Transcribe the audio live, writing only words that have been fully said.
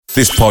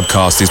This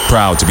podcast is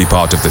proud to be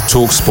part of the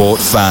TalkSport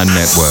Fan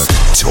Network.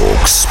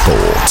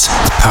 TalkSport.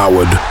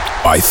 Powered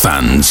by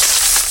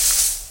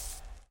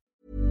fans.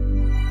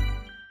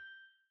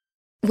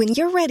 When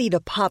you're ready to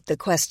pop the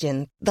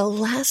question, the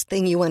last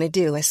thing you want to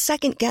do is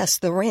second-guess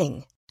the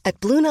ring. At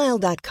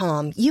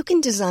BlueNile.com, you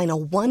can design a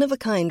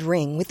one-of-a-kind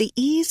ring with the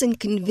ease and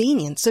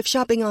convenience of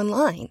shopping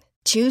online.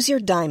 Choose your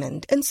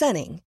diamond and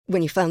setting.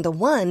 When you find the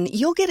one,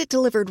 you'll get it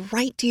delivered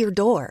right to your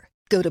door.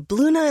 Go to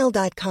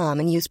BlueNile.com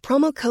and use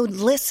promo code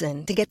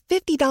LISTEN to get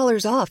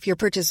 $50 off your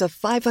purchase of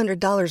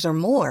 $500 or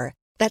more.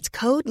 That's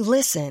code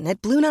LISTEN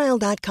at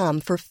BlueNile.com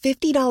for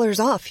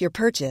 $50 off your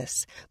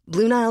purchase.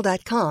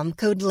 BlueNile.com,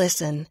 code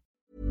LISTEN.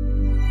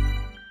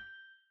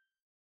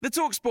 The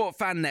TalkSport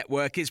Fan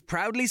Network is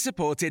proudly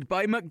supported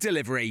by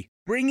McDelivery,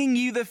 bringing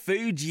you the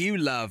food you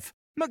love.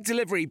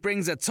 McDelivery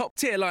brings a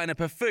top-tier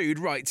lineup of food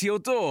right to your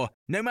door.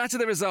 No matter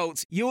the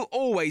result, you'll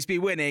always be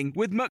winning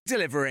with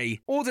McDelivery.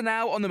 Order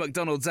now on the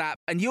McDonald's app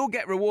and you'll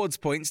get rewards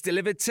points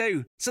delivered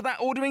too. So that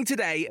ordering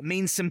today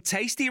means some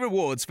tasty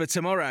rewards for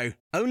tomorrow.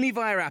 Only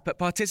via app at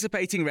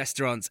participating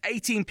restaurants.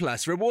 18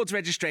 plus. Rewards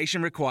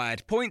registration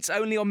required. Points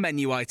only on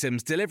menu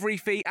items. Delivery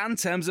fee and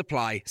terms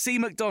apply. See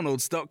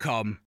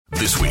mcdonalds.com.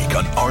 This week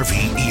on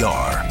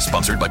RVER,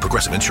 sponsored by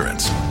Progressive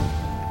Insurance.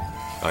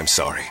 I'm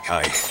sorry,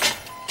 I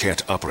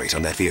can't operate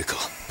on that vehicle.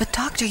 But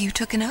doctor, you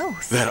took an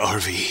oath. That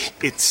RV,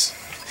 it's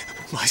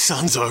my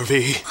son's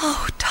RV.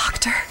 Oh,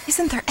 doctor,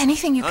 isn't there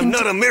anything you can do?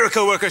 I'm not a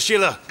miracle worker,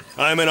 Sheila.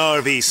 I'm an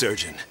RV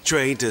surgeon,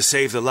 trained to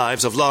save the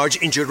lives of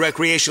large, injured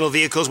recreational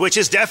vehicles, which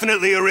is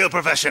definitely a real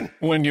profession.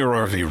 When your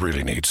RV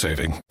really needs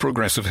saving,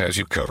 Progressive has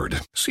you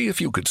covered. See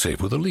if you could save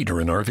with a leader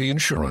in RV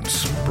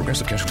insurance.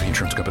 Progressive Casualty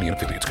Insurance Company and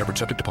affiliates, covered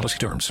subject to policy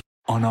terms.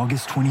 On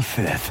August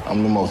 25th,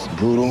 I'm the most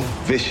brutal,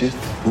 vicious,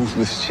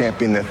 ruthless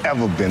champion that's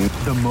ever been.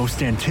 The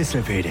most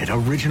anticipated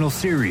original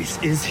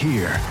series is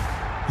here.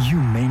 You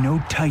may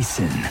know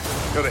Tyson.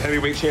 You're the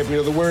heavyweight champion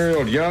of the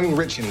world, young,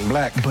 rich, and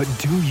black. But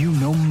do you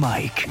know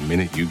Mike? The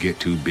minute you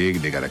get too big,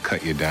 they gotta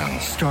cut you down.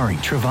 Starring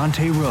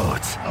Trevante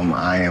Rhodes. I'm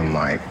Iron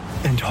Mike.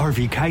 And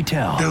Harvey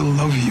Keitel. They'll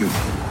love you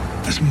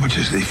as much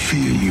as they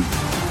fear you.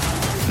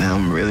 Now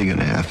I'm really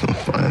gonna have some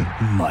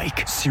fun.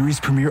 Mike, series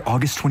premiere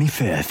August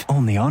 25th,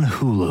 only on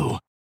Hulu.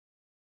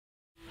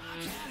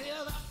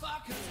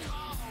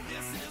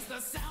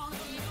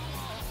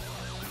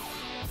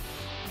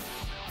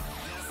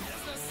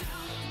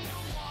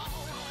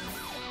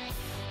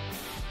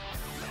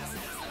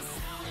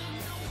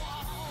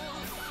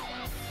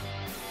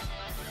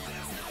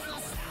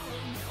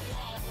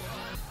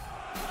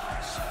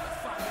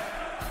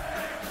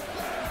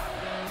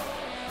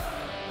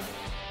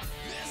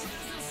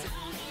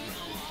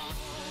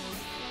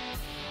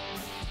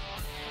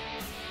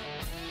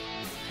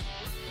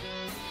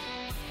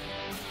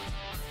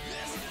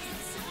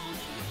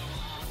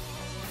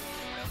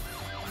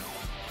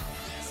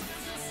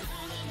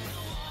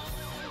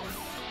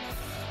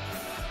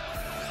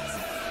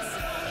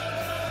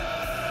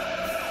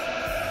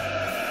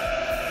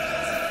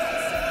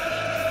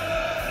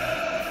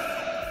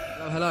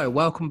 Hello,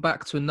 welcome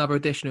back to another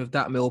edition of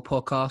That Mill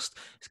podcast.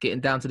 It's getting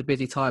down to the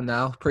busy time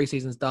now.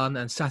 Pre-season's done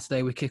and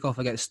Saturday we kick off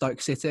against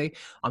Stoke City.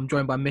 I'm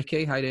joined by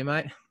Mickey. How you doing,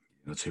 mate?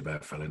 Not too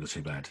bad, fella. Not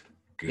too bad.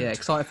 Good. Yeah,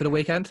 excited for the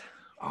weekend?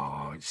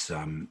 Oh, it's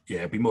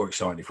it'd be more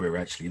exciting if we were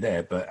actually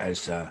there. But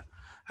as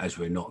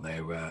we're not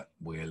there,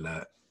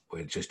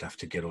 we'll just have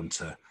to get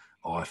onto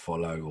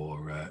iFollow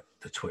or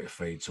the Twitter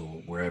feeds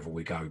or wherever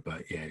we go.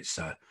 But yeah,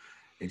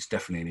 it's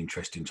definitely an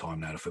interesting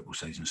time now. The football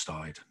season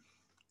started.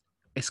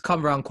 It's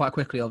come around quite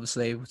quickly,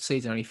 obviously. The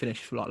season only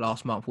finished for like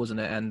last month, wasn't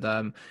it?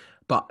 And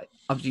but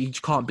you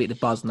just can't beat the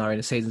buzz knowing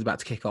the season's about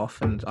to kick off,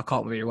 and I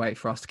can't really wait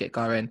for us to get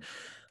going.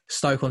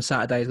 Stoke on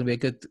Saturday is going to be a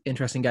good,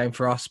 interesting game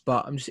for us,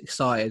 but I'm just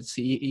excited.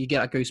 So you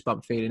get that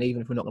goosebump feeling,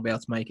 even if we're not going to be able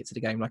to make it to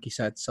the game, like you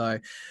said. So,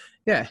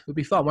 yeah, it'll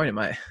be fun, won't it,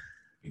 mate?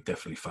 It'll be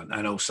definitely fun.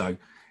 And also,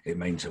 it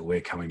means that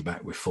we're coming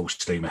back with full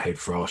steam ahead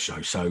for our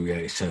show. So, yeah,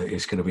 it's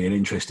going to be an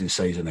interesting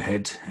season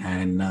ahead.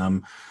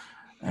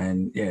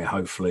 And yeah,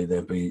 hopefully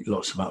there'll be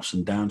lots of ups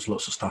and downs,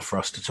 lots of stuff for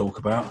us to talk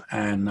about.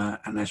 And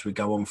as we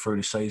go on through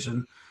the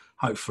season,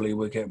 hopefully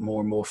we'll get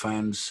more and more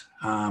fans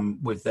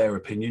with their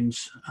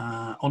opinions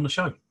on the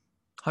show.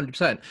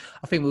 100%.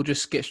 I think we'll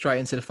just get straight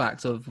into the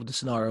fact of the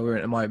scenario we're in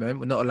at the moment.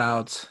 We're not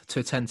allowed to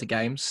attend to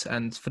games.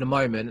 And for the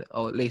moment,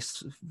 or at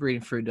least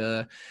reading through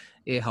the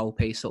earhole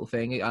piece sort of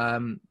thing,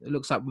 it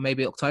looks like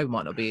maybe October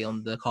might not be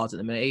on the cards at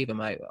the minute either,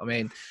 mate. I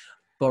mean,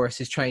 Boris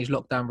has changed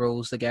lockdown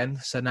rules again.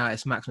 So now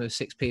it's a maximum of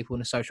 6 people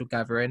in a social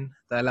gathering.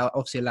 They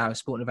obviously allow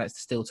sporting events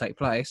to still take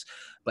place.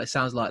 But it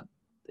sounds like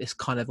it's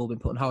kind of all been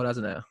put on hold,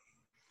 hasn't it?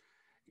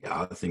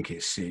 Yeah, I think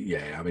it's,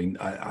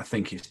 I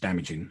think it's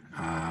damaging.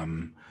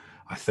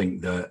 I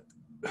think that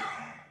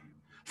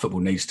football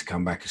needs to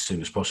come back as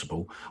soon as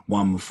possible.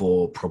 One,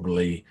 for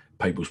probably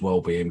people's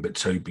well-being, but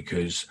two,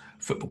 because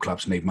football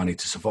clubs need money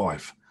to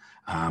survive.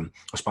 I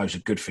suppose a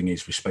good thing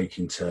is we're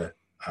speaking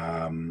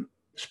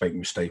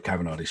with Steve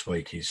Kavanagh this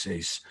week.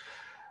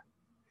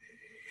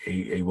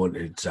 He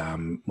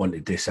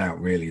wanted this out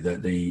really,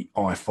 that the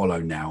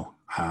iFollow now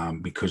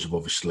because of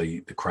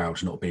obviously the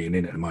crowds not being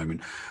in at the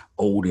moment,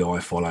 all the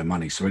iFollow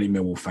money. So any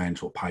Millwall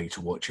fans will pay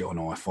to watch it on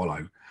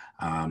iFollow,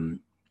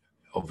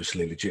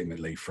 obviously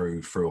legitimately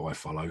through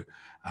iFollow.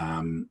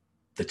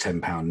 The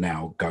 £10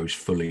 now goes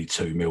fully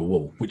to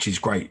Millwall, which is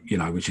great,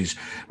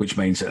 which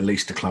means that at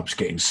least the club's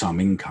getting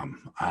some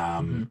income.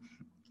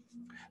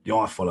 The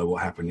iFollow,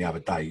 what happened the other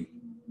day,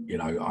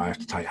 I have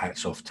to take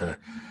hats off to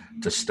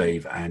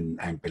Steve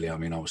and Billy. I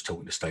mean, I was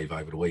talking to Steve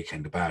over the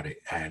weekend about it,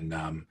 and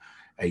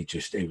he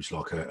was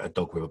like a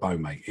dog with a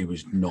bone, mate. He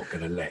was not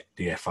going to let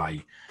the FA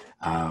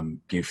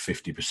give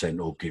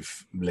 50% or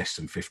give less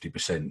than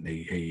 50%.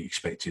 He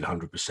expected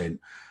 100%.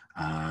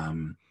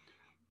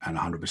 And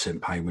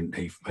 100% payment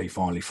he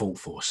finally fought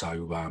for.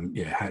 So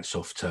hats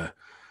off to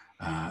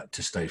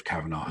Steve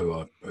Kavanagh,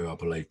 who I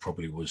believe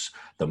probably was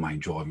the main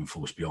driving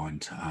force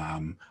behind.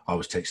 I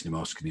was texting him,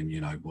 asking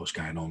him, what's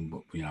going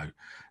on?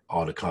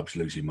 Are the clubs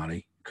losing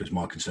money? Because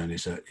my concern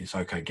is that it's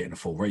okay getting a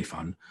full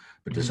refund,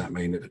 but does that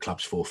mean that the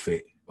clubs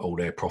forfeit all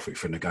their profit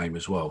from the game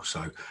as well?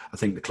 So I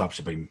think the clubs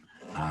have been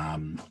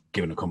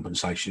given a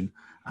compensation,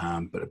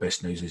 but the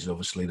best news is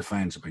obviously the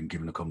fans have been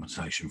given a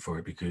compensation for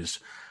it, because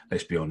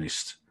let's be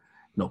honest,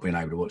 not being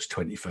able to watch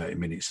 20, 30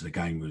 minutes of the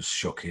game was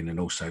shocking. And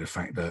also the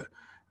fact that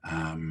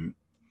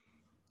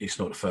it's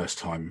not the first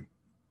time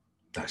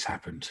that's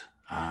happened.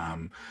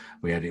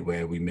 We had it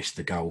where we missed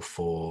the goal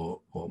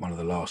for one of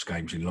the last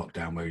games in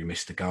lockdown, where we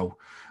missed the goal,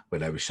 where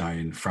they were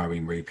showing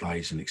throwing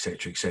replays and et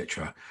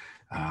cetera,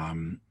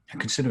 and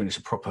considering it's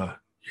a proper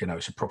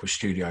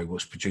studio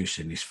what's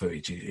producing this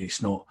footage.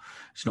 It's not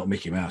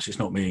Mickey Mouse. It's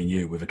not me and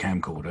you with a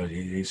camcorder.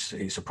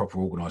 It's a proper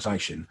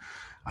organisation.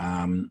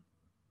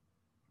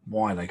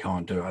 Why they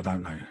can't do it, I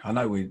don't know. I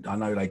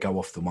know they go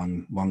off the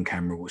one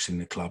camera what's in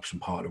the clubs,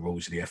 and part of the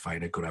rules of the FA,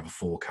 they've got to have a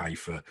 4K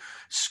for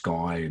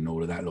Sky and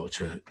all of that lot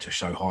to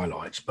show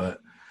highlights. But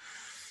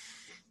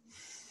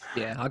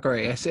yeah, I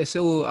agree. It's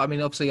all. I mean,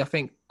 obviously, I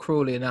think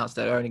Crawley announced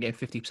that they're only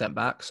getting 50%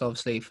 back. So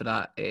obviously, for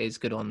that, it is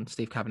good on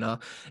Steve Kavanagh.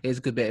 It is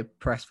a good bit of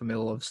press from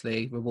Mill,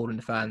 obviously, rewarding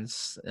the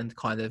fans and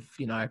kind of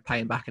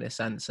paying back in a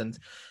sense. And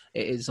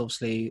it is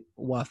obviously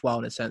worthwhile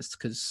in a sense,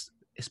 because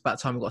it's about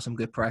time we've got some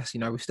good press.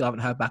 We still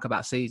haven't heard back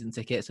about season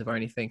tickets or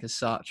anything as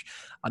such.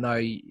 I know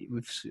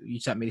you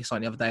sent me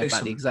something the other day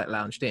about the Exec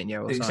Lounge, didn't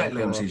you? The Exec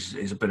Lounge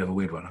is a bit of a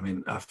weird one. I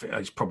mean,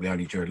 it's probably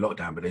only during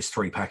lockdown, but there's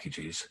 3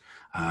 packages.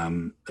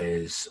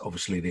 There's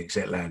obviously the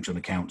Exec Lounge on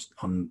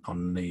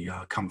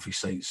the comfy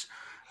seats,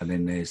 and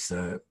then there's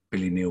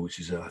Billy Neal,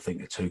 which is I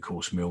think a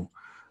 2-course meal,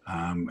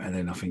 and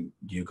then I think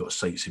you've got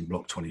seats in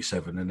Block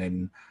 27, and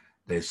then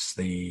there's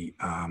the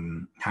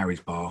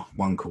Harry's Bar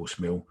 1-course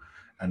meal.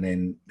 And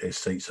then there's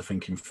seats, I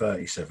think, in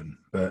 37.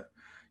 But,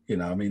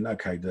 I mean,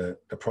 okay, the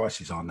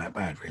prices aren't that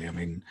bad, really. I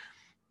mean,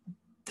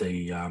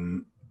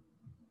 to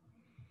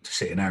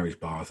sit in Harry's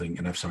Bar, I think,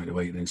 and have something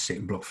to eat, and then sit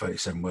in Block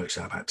 37 works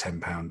out about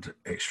 £10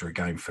 extra a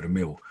game for the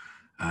meal,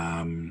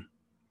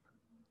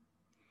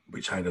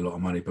 which ain't a lot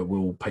of money. But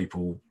will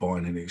people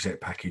buying an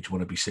exec package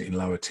want to be sitting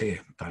lower tier?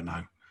 Don't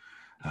know.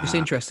 It's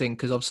interesting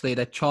because obviously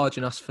they're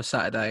charging us for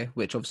Saturday,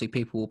 which obviously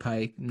people will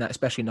pay,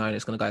 especially knowing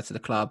it's going to go to the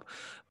club,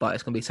 but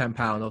it's going to be £10,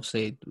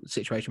 obviously,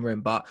 situation we're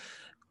in. But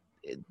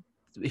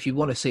if you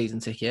want a season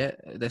ticket,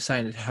 they're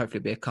saying it'll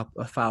hopefully be a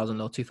couple 1,000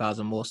 or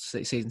 2,000 more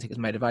season tickets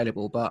made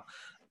available. But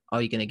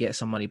are you going to get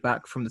some money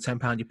back from the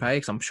 £10 you pay?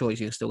 Because I'm sure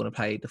you're still going to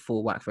pay the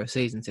full whack for a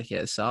season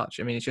ticket as such.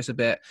 I mean, it's just a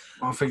bit...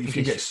 I think if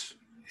you get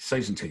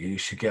season ticket, you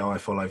should get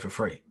iFollow for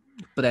free.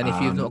 But then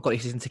if you've not got your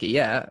season ticket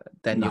yet,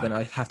 then you're going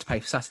to have to pay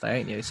for Saturday,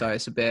 ain't you? So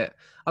it's a bit,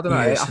 I don't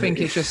know. Yes, I think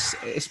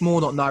it's more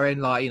not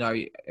knowing,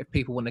 if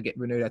people want to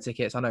renew their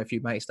tickets. I know a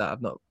few mates that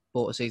have not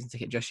bought a season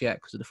ticket just yet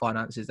because of the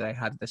finances they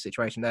had, the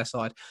situation their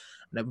side,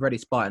 and they're ready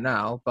to buy it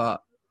now,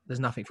 but there's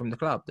nothing from the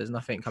club. There's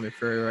nothing coming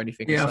through or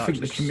anything. Yeah, I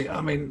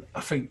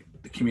think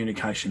the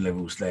communication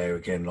levels there,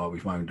 again, like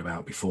we've moaned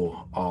about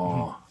before,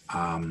 are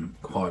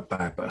quite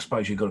bad. But I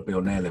suppose you've got to be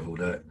on their level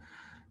that,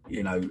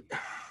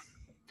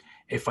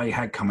 if they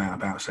had come out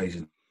about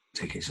season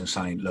tickets and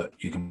saying, look,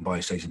 you can buy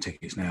season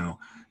tickets now,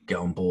 get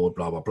on board,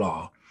 blah, blah,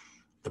 blah,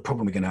 the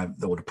problem we're going to have,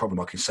 or the problem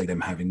I can see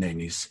them having then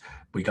is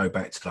we go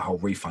back to the whole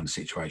refund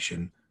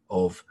situation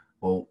of,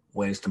 well,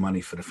 where's the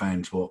money for the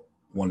fans what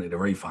wanted a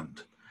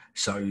refund?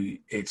 So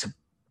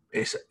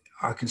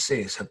I can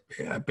see it's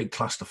a big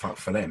clusterfuck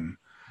for them,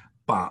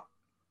 but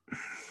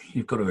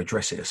you've got to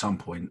address it at some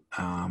point.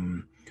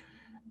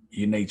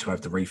 You need to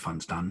have the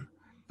refunds done,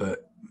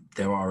 but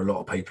there are a lot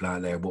of people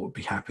out there what would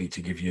be happy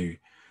to give you,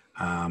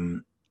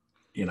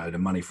 the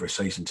money for a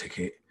season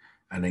ticket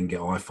and then get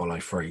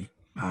iFollow free.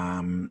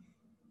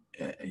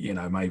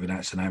 Maybe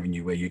that's an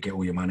avenue where you get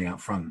all your money up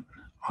front.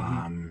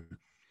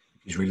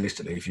 Because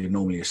realistically, if you're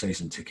normally a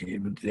season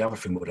ticket, the other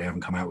thing what they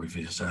haven't come out with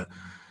is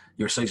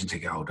you're a season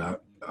ticket holder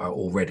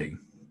already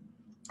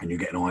and you're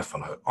getting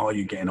iFollow. Are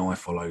you getting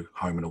iFollow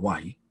home and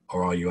away,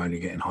 or are you only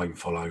getting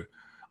iFollow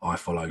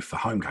for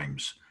home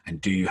games?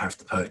 And do you have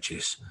to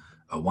purchase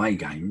away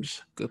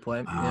games? Good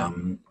point.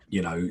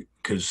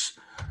 Because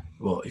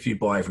if you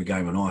buy every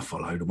game on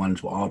iFollow, the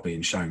ones what are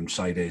being shown,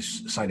 say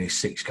there's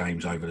 6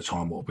 games over the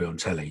time what will be on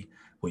telly,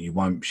 what you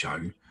won't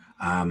show,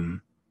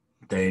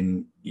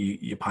 then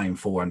you're paying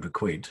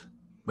 £400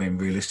 when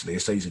realistically a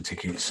season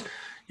ticket's,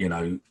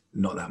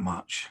 not that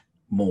much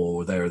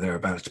more or there or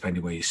thereabouts,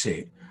 depending where you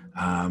sit.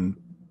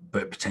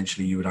 But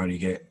potentially you would only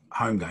get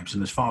home games.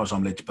 And as far as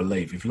I'm led to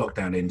believe, if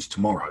lockdown ends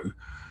tomorrow,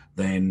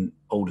 then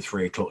all the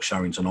 3 o'clock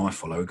showings on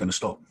iFollow are going to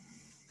stop.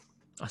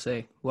 I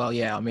see. Well,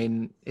 yeah, I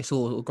mean, it's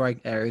all a great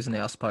area, isn't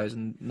it, I suppose,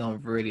 and no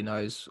one really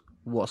knows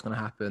what's going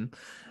to happen.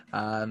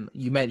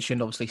 You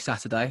mentioned, obviously,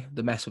 Saturday,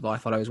 the mess with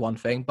iFollow is one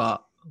thing,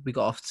 but we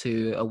got off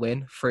to a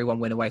win, 3-1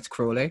 win away to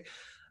Crawley.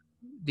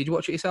 Did you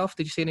watch it yourself?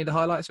 Did you see any of the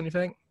highlights or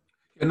anything?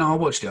 Yeah, no, I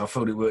watched it. I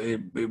thought it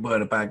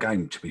weren't a bad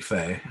game, to be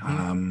fair.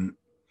 Mm-hmm.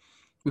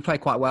 We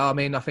played quite well. I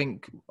mean, I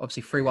think,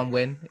 obviously, 3-1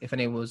 win, if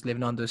anyone was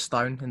living under a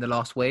stone in the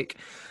last week.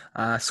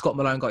 Scott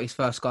Malone got his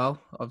first goal,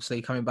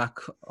 obviously, coming back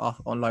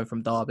off on loan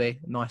from Derby.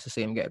 Nice to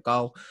see him get a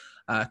goal.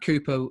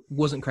 Cooper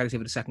wasn't credited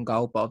with the second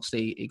goal, but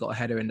obviously he got a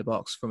header in the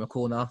box from a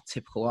corner,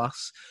 typical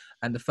us.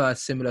 And the third,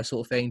 similar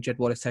sort of thing, Jed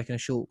Wallace taking a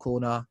short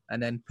corner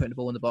and then putting the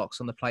ball in the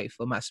box on the plate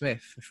for Matt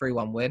Smith, a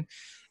 3-1 win. It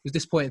was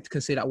disappointing to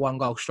concede that one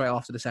goal straight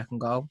after the second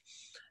goal.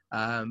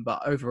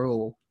 But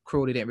overall,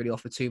 Crawley didn't really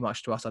offer too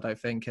much to us, I don't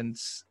think. And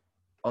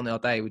on our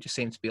day, we just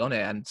seemed to be on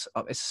it. And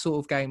it's a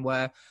sort of game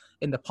where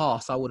in the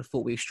past, I would have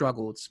thought we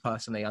struggled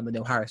personally under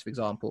Neil Harris, for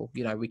example.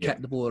 We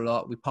kept the ball a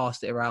lot, we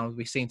passed it around,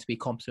 we seemed to be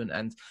competent.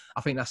 And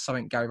I think that's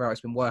something Gary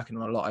Rowett's been working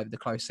on a lot over the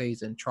close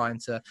season, trying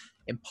to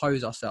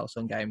impose ourselves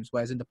on games.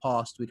 Whereas in the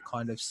past, we'd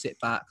kind of sit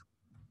back,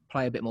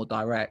 play a bit more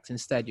direct.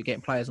 Instead, you're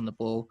getting players on the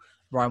ball.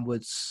 Ryan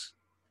Woods,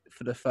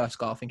 for the first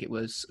goal, I think it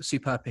was a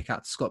superb pick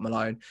out to Scott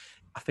Malone.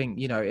 I think,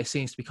 it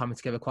seems to be coming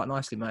together quite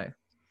nicely, mate.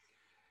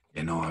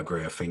 Yeah, no, I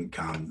agree. I think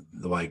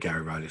the way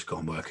Gary Rowett's got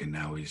on working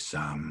now is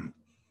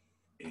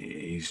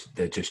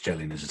they're just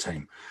gelling as a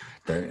team.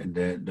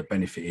 The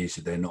benefit is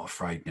that they're not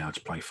afraid now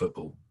to play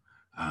football,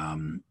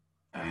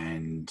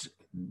 and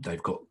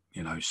they've got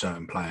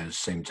certain players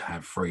seem to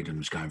have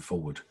freedoms going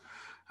forward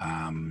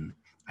and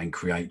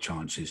create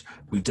chances.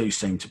 We do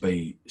seem to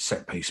be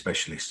set piece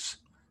specialists.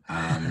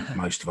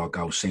 Most of our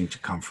goals seem to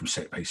come from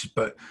set pieces,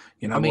 but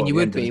I mean, you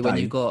would be when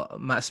you've got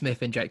Matt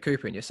Smith and Jake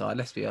Cooper in your side.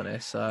 Let's be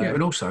honest. So. Yeah,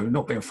 and also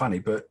not being funny,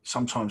 but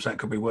sometimes that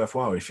could be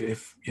worthwhile.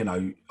 If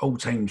all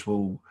teams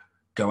will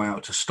go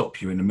out to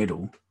stop you in the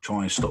middle,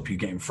 try and stop you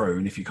getting through,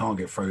 and if you can't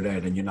get through there,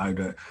 then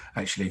that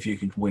actually if you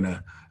can win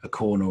a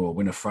corner or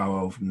win a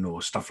throw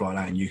or stuff like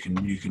that, and you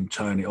can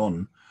turn it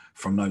on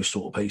from those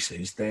sort of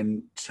pieces,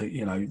 then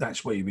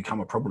that's where you become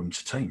a problem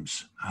to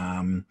teams.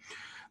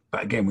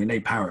 But again, we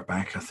need Parrott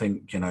back. I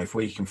think, if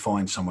we can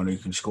find someone who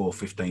can score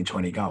 15,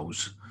 20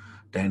 goals,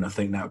 then I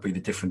think that would be the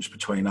difference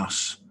between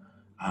us,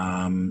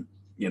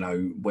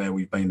 where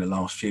we've been the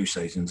last few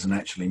seasons and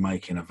actually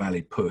making a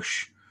valid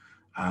push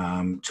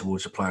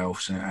towards the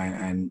playoffs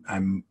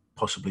and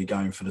possibly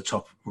going for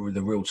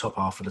the real top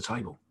half of the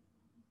table.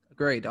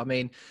 Agreed. I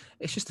mean,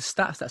 it's just the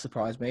stats that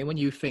surprise me. When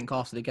you think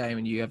after the game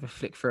and you ever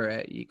flick through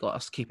it, you got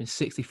us keeping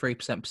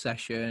 63%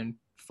 possession,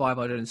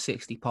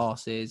 560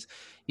 passes,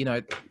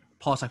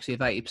 pass accuracy of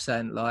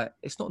 80%, like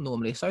it's not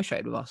normally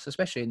associated with us,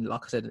 especially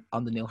like I said,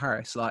 under Neil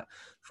Harris. Like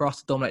for us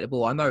to dominate the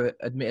ball, I know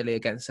admittedly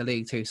against a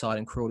League Two side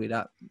in Crawley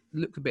that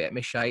looked a bit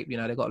misshape.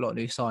 They've got a lot of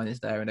new signings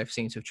there and they've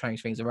seemed to have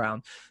changed things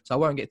around. So I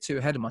won't get too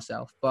ahead of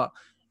myself, but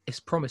it's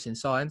promising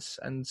signs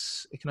and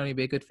it can only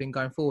be a good thing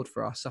going forward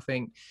for us. I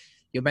think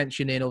you're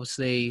mentioning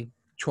obviously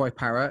Troy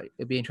Parrott.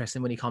 It'd be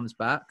interesting when he comes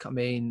back. I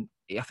mean,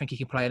 I think he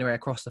can play anywhere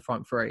across the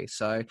front three.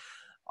 So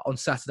on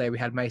Saturday, we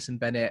had Mason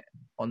Bennett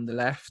on the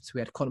left.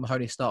 We had Conor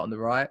Mahoney start on the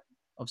right.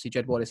 Obviously,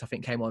 Jed Wallace, I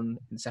think, came on in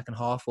the second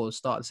half or the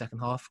start of the second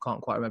half. Can't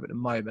quite remember at the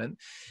moment.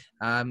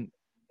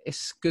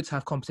 It's good to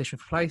have competition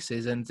for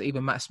places. And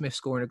even Matt Smith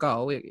scoring a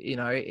goal, he's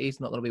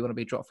not going to want to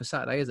be dropped for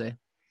Saturday, is he?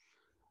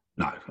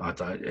 No, I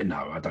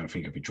don't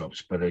think he'll be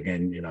dropped. But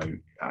again,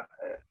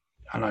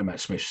 I know Matt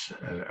Smith's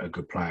a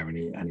good player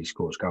and he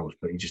scores goals,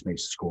 but he just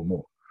needs to score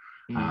more.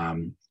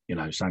 Same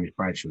as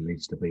Bradshaw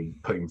needs to be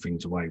putting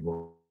things away.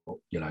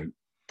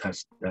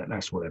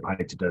 That's what they're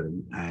paid to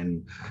do,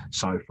 and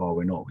so far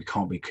we're not. We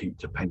can't keep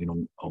depending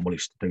on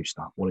Wallace to do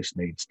stuff. Wallace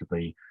needs to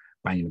be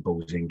banging the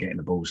balls in, getting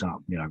the balls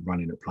up,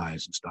 running at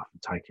players and stuff,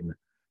 and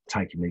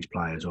taking these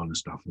players on and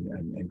stuff,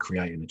 and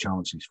creating the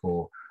chances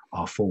for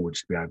our forwards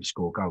to be able to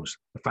score goals.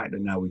 The fact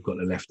that now we've got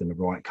the left and the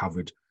right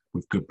covered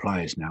with good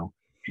players now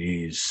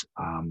is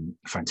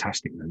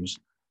fantastic news.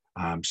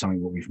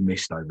 Something that we've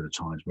missed over the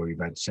times where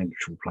we've had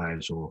central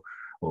players or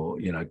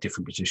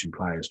different position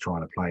players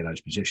trying to play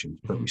those positions.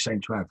 But we seem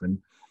to have, and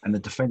the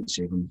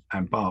defensive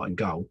and Bart and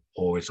goal,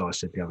 or as I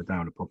said the other day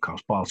on the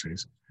podcast,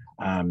 Bartes,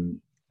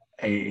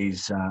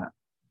 is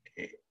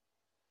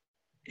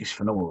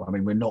phenomenal. I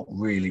mean, we're not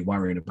really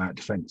worrying about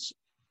defence.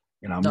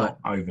 I'm not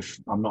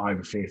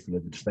over fearful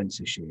of the defence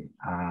this year.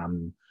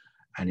 And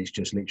it's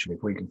just literally,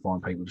 if we can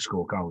find people to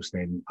score goals,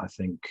 then I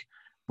think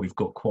we've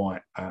got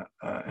quite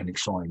an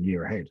exciting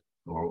year ahead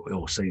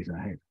or season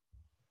ahead.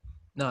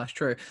 No, it's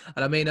true.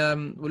 And I mean,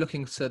 we're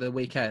looking to the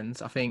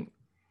weekend. I think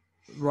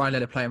Ryan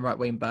Leonard playing right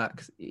wing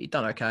back, he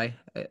done okay.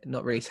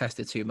 Not really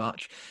tested too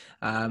much.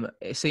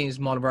 It seems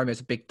Marlon Romeo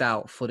is a big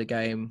doubt for the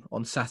game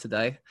on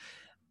Saturday.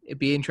 It'd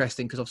be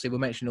interesting because obviously we're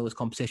mentioning all this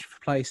competition for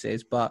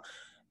places, but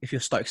if you're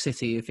Stoke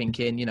City, you're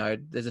thinking,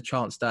 there's a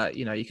chance that,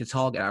 you could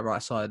target our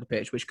right side of the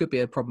pitch, which could be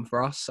a problem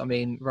for us. I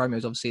mean,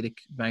 Romeo's obviously the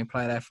main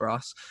player there for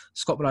us.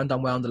 Scott Malone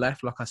done well on the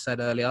left, like I said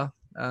earlier.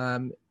 I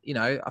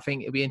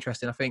think it'd be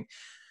interesting. I think,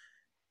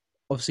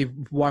 obviously,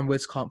 Warren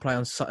Woods can't play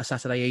on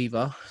Saturday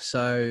either.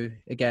 So,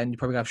 again, you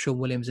probably have Sean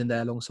Williams in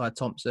there alongside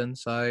Thompson.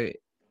 So,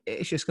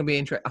 it's just going to be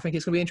interesting. I think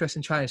it's going to be an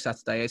interesting challenge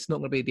Saturday. It's not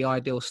going to be the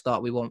ideal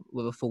start we want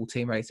with a full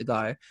team ready to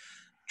go.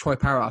 Troy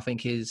Parrott, I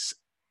think,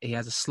 he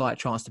has a slight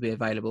chance to be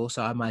available,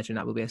 so I imagine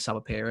that will be a sub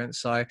appearance.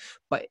 So,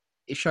 but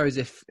it shows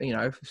if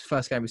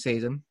first game of the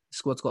season, the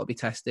squad's got to be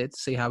tested,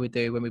 see how we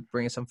do when we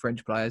bring in some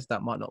fringe players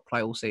that might not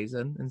play all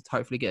season, and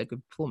hopefully get a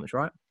good performance,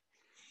 right?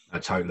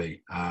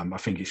 Totally. I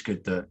think it's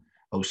good that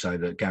also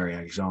that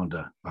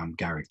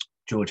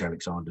George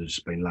Alexander's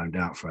been loaned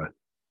out for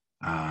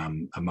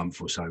a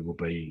month or so. Will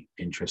be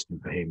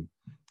interesting for him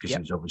because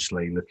he's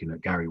obviously looking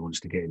at Gary wants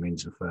to get him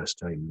into the first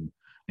team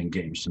and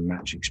get him some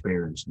match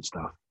experience and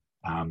stuff.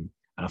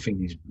 And I think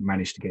he's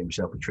managed to get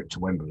himself a trip to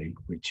Wembley,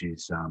 which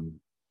is going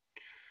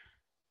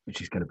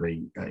to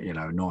be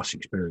a nice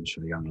experience for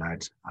the young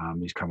lad.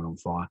 He's coming on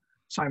fire.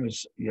 Same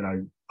as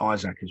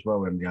Isaac as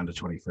well in the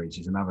under-23s.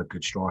 He's another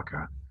good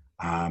striker.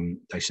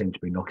 They seem to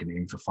be knocking it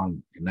in for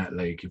fun in that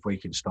league. If we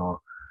can start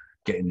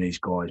getting these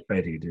guys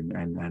bedded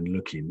and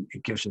looking,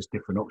 it gives us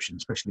different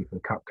options, especially for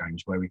the cup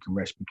games where we can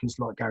rest. Because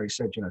like Gary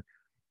said,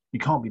 you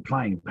can't be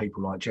playing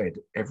people like Jed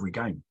every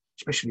game.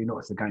 Especially not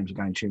if the games are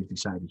going Tuesday,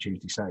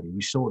 Saturday.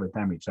 We saw the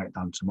damage that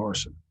done to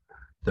Morrison,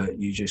 that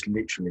you just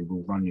literally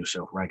will run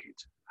yourself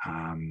ragged.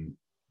 And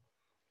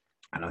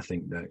I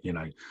think that,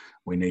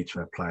 we need to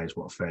have players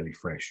what are fairly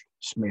fresh.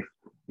 Smith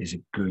is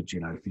a good,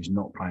 if he's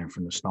not playing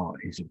from the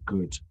start, he's a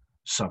good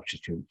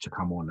substitute to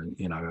come on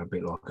and, a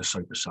bit like a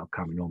super sub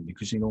coming on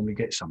because he normally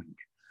gets something.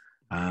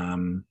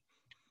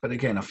 But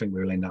again, I think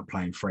we'll end up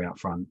playing three up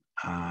front.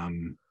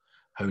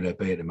 Who they'll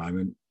be at the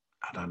moment,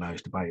 I don't know,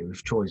 it's debated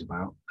with Troy's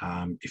about.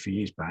 If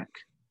he is back,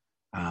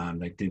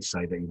 they did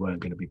say that he weren't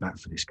going to be back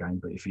for this game,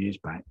 but if he is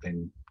back,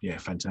 then yeah,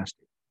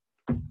 fantastic.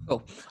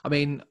 Cool. I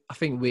mean, I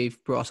think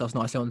we've brought ourselves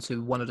nicely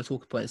onto one of the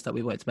talking points that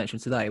we wanted to mention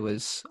today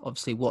was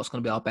obviously what's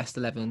going to be our best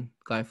 11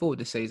 going forward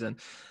this season.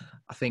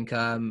 I think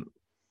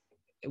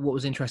what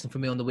was interesting for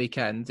me on the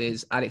weekend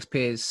is Alex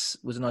Pearce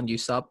was an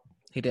unused sub.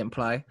 He didn't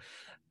play.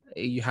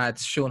 You had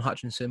Sean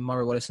Hutchinson,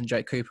 Murray Wallace and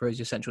Jake Cooper as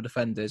your central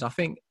defenders. I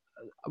think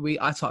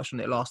I touched on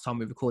it last time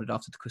we recorded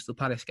after the Crystal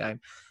Palace game,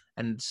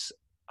 and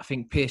I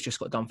think Pearce just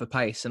got done for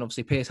pace. And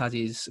obviously Pearce has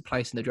his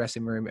place in the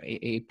dressing room.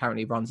 He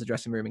apparently runs the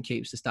dressing room and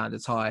keeps the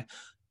standards high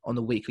on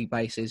a weekly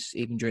basis,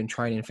 even during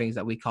training, things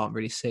that we can't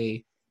really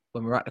see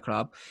when we're at the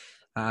club.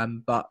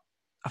 But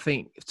I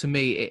think to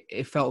me,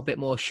 it felt a bit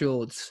more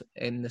assured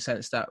in the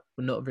sense that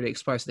we're not really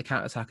exposed to the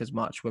counter-attack as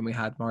much when we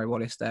had Murray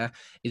Wallace there.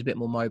 He's a bit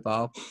more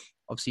mobile.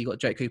 Obviously, you've got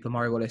Jake Cooper,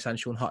 Murray Wallace and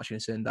Sean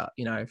Hutchinson that,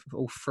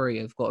 all three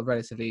have got a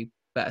relatively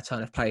better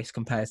turn of pace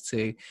compared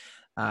to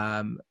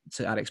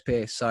Alex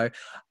Pearce. So,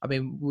 I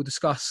mean, we'll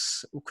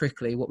discuss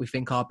quickly what we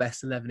think our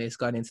best 11 is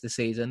going into the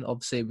season.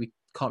 Obviously, we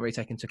can't really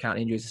take into account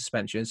injuries and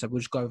suspension, so we'll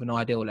just go with an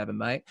ideal 11,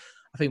 mate.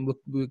 I think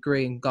we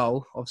agree in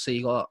goal. Obviously,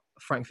 you got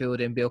Frank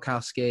Fielding,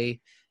 Bielkowski.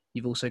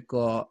 You've also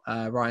got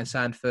Ryan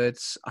Sandford.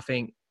 I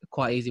think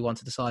quite easy one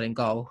to decide in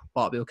goal.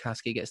 Bart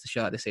Bielkowski gets the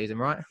shirt this season,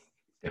 right?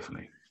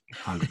 Definitely.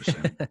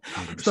 100%.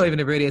 It's not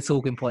even really a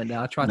talking point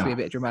now. I tried to be a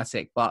bit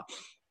dramatic, but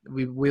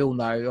we all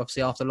know,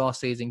 obviously, after last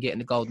season, getting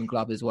the Golden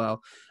Glove as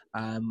well,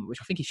 which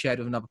I think he shared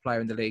with another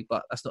player in the league,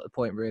 but that's not the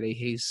point, really.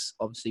 He's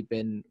obviously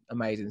been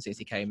amazing since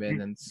he came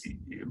in. And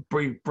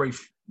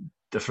brief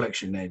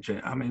deflection there.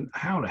 I mean,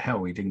 how the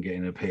hell he didn't get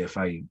in a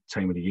PFA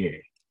Team of the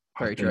Year?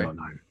 Very true. I don't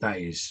know. That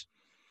is,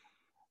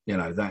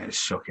 that is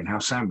shocking. How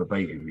Samba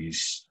beat him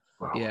is...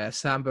 Wow. Yeah,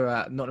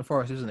 Samba at Nottingham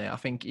Forest, isn't it? I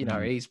think,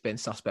 he's been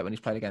suspect when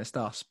he's played against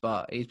us,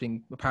 but he's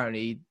been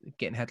apparently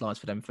getting headlines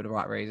for them for the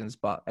right reasons.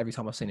 But every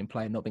time I've seen him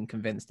play, I've not been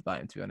convinced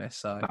about him, to be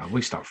honest. So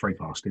we stuck free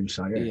past him,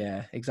 so yeah.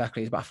 Yeah,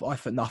 exactly. He's about 5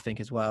 foot nothing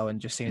as well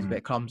and just seems a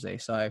bit clumsy.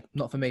 So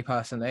not for me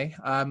personally.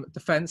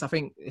 Defence, I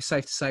think it's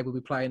safe to say we'll be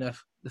playing the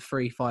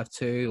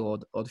 3-5-2 or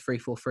the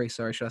 3-4-3,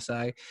 sorry, should I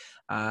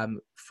say.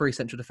 3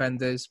 central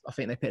defenders. I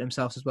think they pick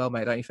themselves as well,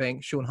 mate, don't you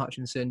think? Sean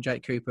Hutchinson,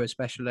 Jake Cooper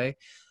especially.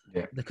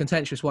 Yeah. The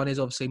contentious one is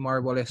obviously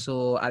Murray Wallace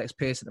or Alex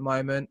Pearce at the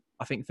moment.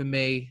 I think for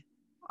me,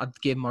 I'd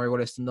give Murray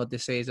Wallace the nod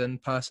this season,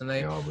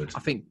 personally. Yeah, I would. I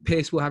think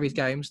Pearce will have his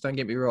games, don't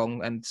get me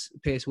wrong, and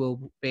Pearce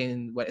will be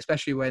in,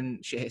 especially when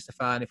shit hits the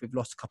fan, if we've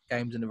lost a couple of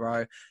games in a row,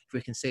 if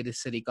we can see the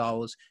silly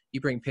goals, you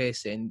bring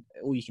Pearce in,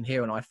 all you can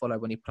hear on iFollow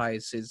when he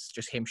plays is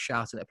just him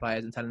shouting at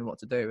players and telling them what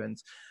to do. And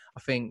I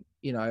think,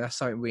 that's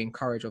something we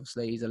encourage,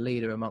 obviously. He's a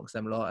leader amongst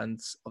them lot and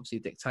obviously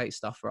dictates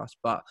stuff for us.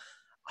 But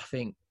I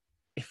think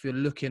if you're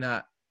looking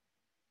at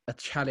a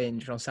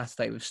challenge on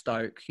Saturday with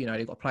Stoke. You know,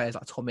 they've got players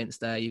like Tom Ince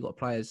there. You've got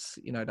players,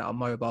 you know, that are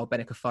mobile.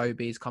 Benica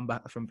Fobi's come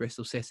back from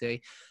Bristol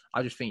City.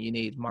 I just think you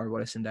need Murray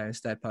Wallace in there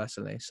instead,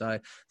 personally. So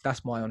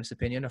that's my honest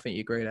opinion. I think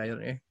you agree there,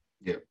 don't you?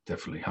 Yeah,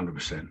 definitely,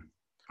 100%.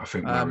 I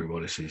think Murray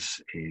Wallace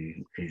is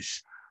a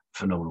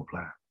phenomenal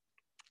player.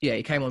 Yeah,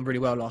 he came on really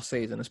well last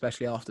season,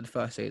 especially after the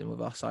first season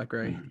with us. I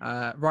agree.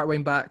 Right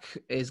wing back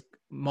is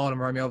Marlon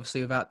Romeo,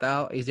 obviously, without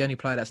doubt. He's the only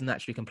player that's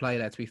naturally can play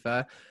there, to be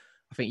fair.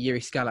 I think Yuri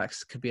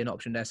Skalax could be an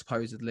option there,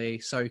 supposedly.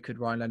 So could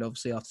Ryan Leonard,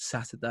 obviously, after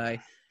Saturday.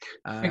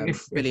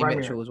 Billy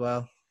Mitchell as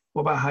well.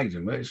 What about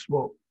Hayden?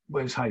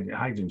 Where's Hayden?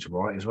 Hayden's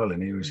right as well,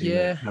 and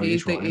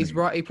he's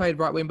right. He played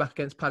right wing back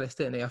against Palace,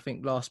 didn't he? I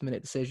think last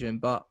minute decision,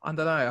 but I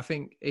don't know. I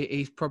think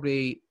he's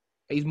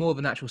more of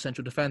a natural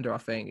central defender. I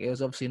think he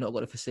has obviously not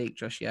got a physique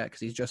just yet because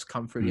he's just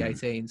come through the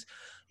 18s.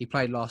 He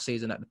played last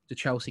season at the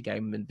Chelsea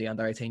game in the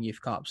under-18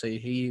 Youth Cup, so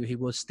he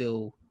was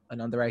still an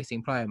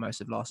under-18 player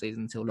most of last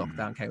season until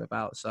lockdown came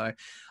about. So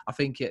I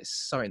think it's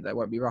something that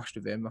won't be rushed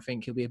with him. I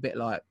think he'll be a bit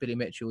like Billy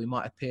Mitchell. He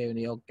might appear in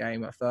the odd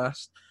game at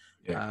first,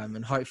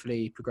 and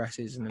hopefully he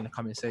progresses in the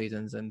coming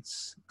seasons and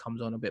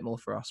comes on a bit more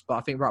for us. But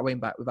I think right wing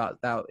back, without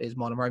doubt, is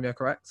Marlon Romeo,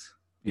 correct?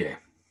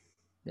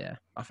 Yeah,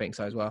 I think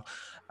so as well.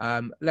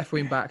 Left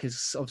wing back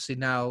is obviously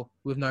now,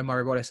 with no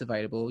Murray Wallace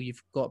available,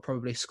 you've got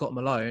probably Scott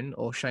Malone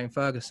or Shane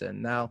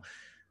Ferguson. Now,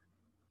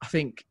 I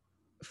think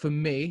for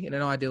me, in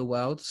an ideal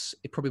world,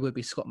 it probably would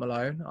be Scott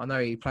Malone. I know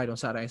he played on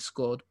Saturday and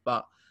scored,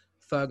 but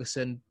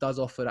Ferguson does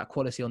offer that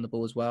quality on the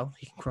ball as well.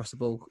 He can cross the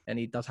ball and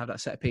he does have that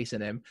set piece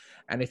in him.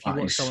 And if you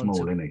want someone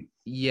small, isn't he?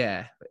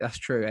 Yeah, that's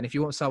true. And if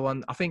you want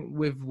someone, I think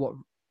with what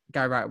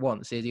Gary Wright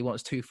wants is he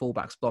wants two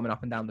fullbacks bombing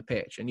up and down the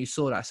pitch. And you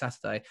saw that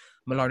Saturday,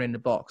 Malone in the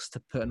box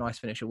to put a nice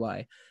finish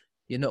away.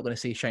 You're not going to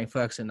see Shane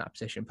Ferguson in that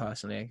position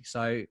personally.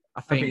 So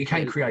I think he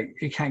can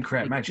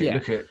create magic. Yeah.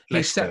 Look at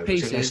Leicester. Set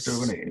pieces, Leicester,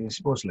 wasn't it?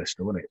 It was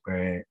Leicester, wasn't it?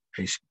 Where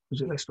was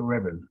it Leicester or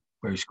Everton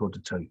where he scored the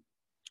two?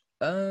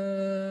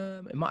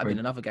 It might have been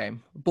another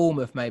game,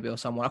 Bournemouth maybe or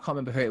someone. I can't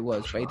remember who it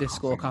was, but he did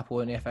score a couple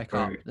in the FA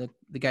Cup.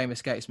 The game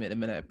escapes me at the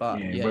minute,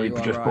 but he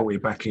just brought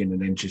it back in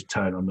and then just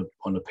turned on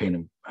the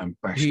pin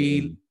and bashed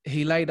it in.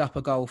 He laid up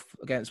a goal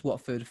against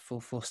Watford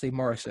for Steve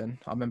Morrison.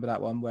 I remember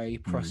that one where he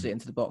crosses it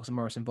into the box and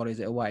Morrison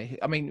volleys it away.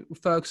 I mean,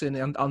 Ferguson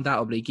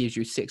undoubtedly gives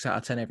you 6 out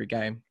of 10 every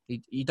game.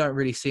 You don't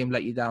really see him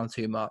let you down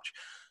too much.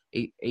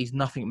 He's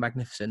nothing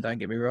magnificent, don't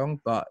get me wrong,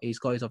 but he's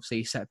got his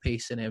obviously set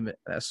piece in him.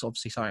 That's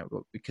obviously something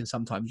we can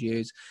sometimes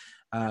use.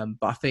 But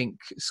I think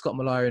Scott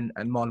Malone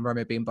and Marlon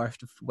Romeo being both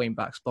the wing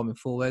backs bombing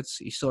forwards.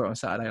 You saw it on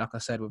Saturday, like I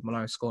said, with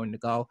Malone scoring the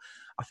goal.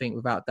 I think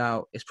without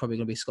doubt, it's probably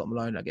going to be Scott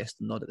Malone, I guess,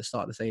 the nod at the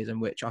start of the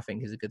season, which I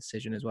think is a good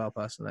decision as well,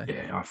 personally.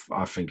 Yeah,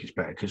 I think it's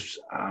better because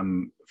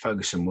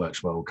Ferguson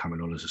works well coming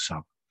on as a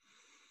sub.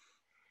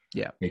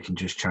 Yeah. He can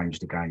just change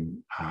the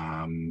game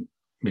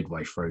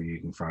midway through. You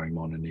can throw him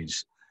on and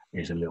he's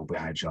a little bit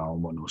agile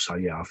and whatnot. So,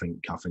 yeah, I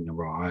think you're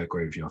right. I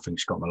agree with you. I think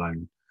Scott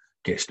Malone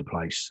gets the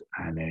place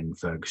and then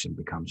Ferguson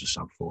becomes a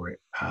sub for it.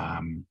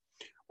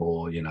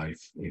 Or, you know,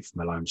 if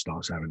Malone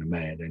starts having a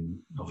mare, then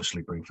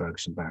obviously bring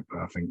Ferguson back. But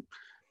I think,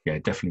 yeah,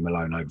 definitely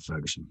Malone over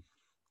Ferguson.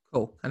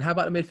 Cool. And how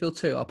about the midfield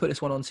too? I'll put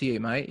this one on to you,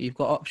 mate. You've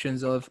got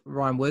options of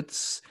Ryan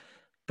Woods,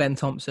 Ben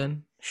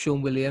Thompson,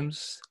 Sean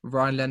Williams,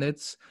 Ryan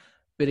Leonards,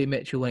 Billy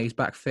Mitchell when he's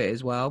back fit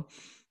as well.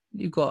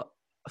 You've got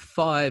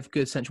 5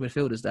 good central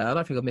midfielders there. I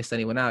don't think I've missed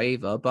anyone out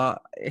either,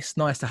 but it's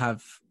nice to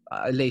have,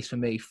 at least for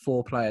me,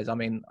 4 players. I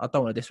mean, I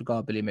don't want to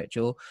disregard Billy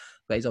Mitchell,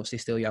 but he's obviously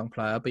still a young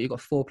player. But you've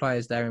got 4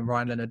 players there in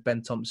Ryan Leonard,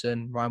 Ben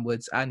Thompson, Ryan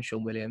Woods and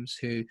Sean Williams,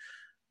 who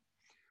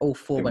all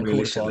 4 when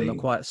called upon are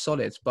quite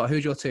solid. But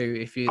who's your 2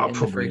 if you're in the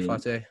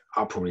 3-5-2?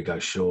 I'll probably go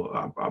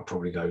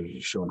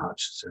Sean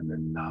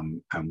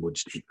Hutchinson and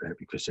Woods there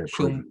because they're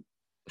Sean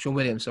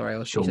Williams, sorry.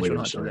 Or Sean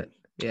Williams, sorry.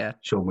 Yeah.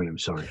 Sean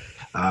Williams, sorry.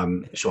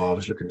 So I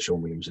was looking at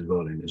Sean Williams as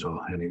well, and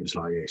it was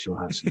like, yeah, Sean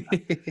Hudson.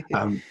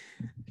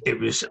 It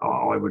was,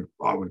 I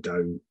would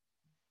go,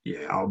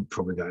 yeah, I would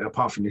probably go,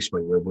 apart from this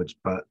week where Woods,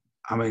 but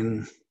I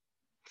mean,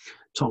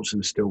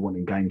 Thompson is still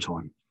wanting game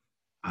time.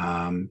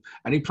 And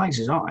he plays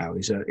his heart out.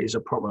 He's a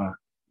proper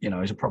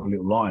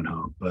little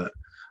Lionheart, but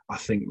I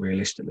think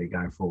realistically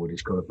going forward,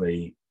 it's got to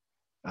be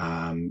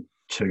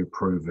 2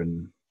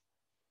 proven,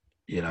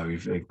 you know,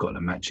 who've got the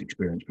match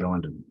experience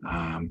behind them.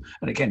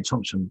 And again,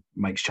 Thompson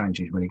makes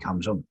changes when he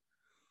comes on.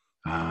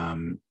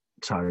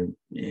 So,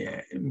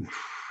 yeah.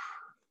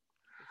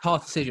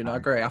 Hard decision, I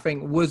agree. I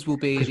think Woods will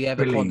be the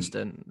ever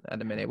constant at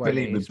the minute.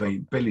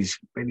 Billy's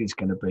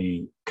going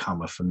to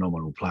become a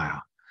phenomenal player,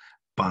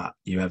 but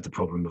you have the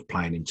problem of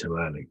playing him too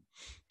early.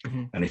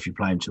 Mm-hmm. And if you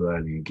play him too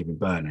early and give him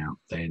burnout,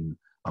 then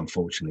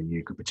unfortunately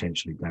you could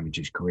potentially damage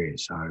his career.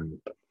 So,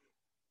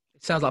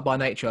 sounds like by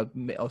nature,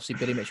 obviously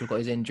Billy Mitchell got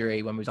his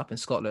injury when he was up in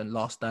Scotland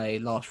last day,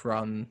 last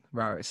run,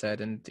 Rowett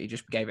said, and he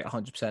just gave it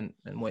 100%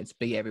 and wanted to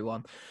beat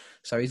everyone.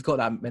 So he's got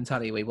that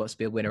mentality where he wants to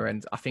be a winner,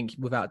 and I think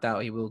without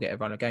doubt he will get a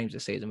run of games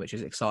this season, which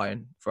is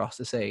exciting for us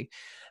to see.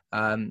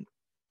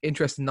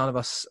 Interesting, none of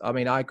us, I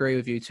mean, I agree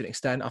with you to an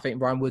extent. I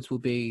think Ryan Woods will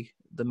be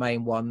the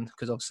main one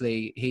because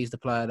obviously he's the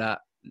player that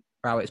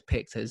Rowett's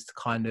picked as to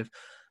kind of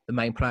the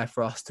main player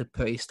for us to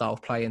put his style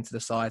of play into the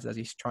side as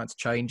he's trying to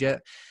change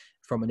it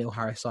from a Neil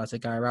Harris side to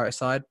Gary Rowett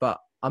side. But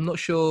I'm not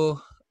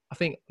sure. I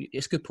think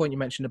it's a good point you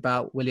mentioned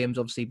about Williams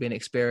obviously being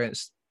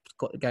experienced,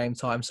 got the game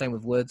time. Same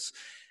with Woods.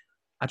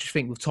 I just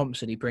think with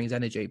Thompson, he brings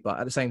energy. But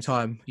at the same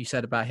time, you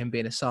said about him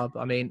being a sub.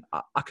 I mean,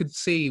 I could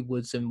see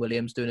Woods and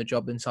Williams doing a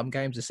job in some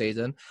games this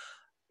season.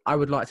 I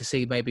would like to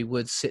see maybe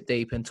Woods sit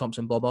deep and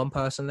Thompson bob on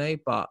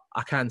personally, but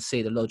I can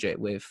see the logic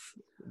with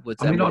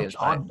Woods and Williams.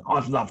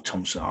 I'd love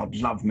Thompson. I'd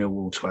love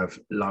Millwall to have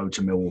loads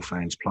of Millwall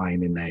fans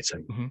playing in their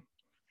team. Mm-hmm.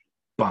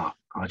 But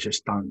I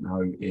just don't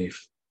know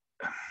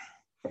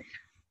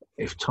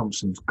if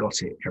Thompson's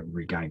got it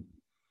every game.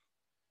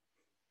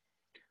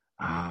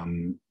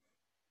 And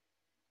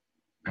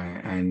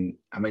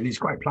I mean, he's a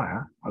great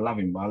player. I love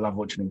him. I love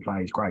watching him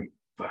play. He's great.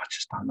 But I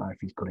just don't know if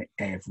he's got it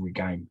every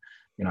game.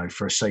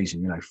 For a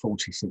season,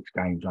 46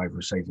 games over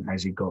a season.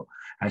 Has he got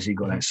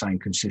that same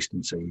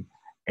consistency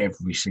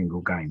every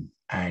single game?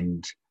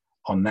 And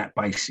on that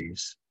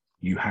basis,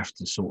 you have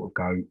to sort of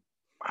go,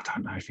 I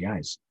don't know if he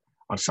has.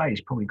 I'd say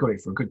he's probably got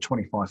it for a good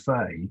 25,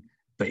 30,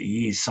 but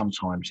he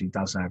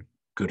does have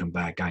good and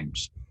bad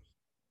games.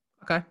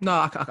 Okay. No,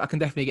 I can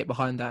definitely get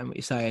behind that and what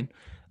you're saying.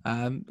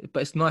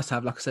 But it's nice to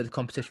have, like I said, the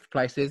competition for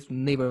places.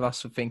 Neither of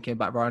us are thinking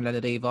about Ryan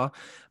Leonard either,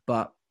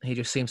 but he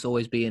just seems to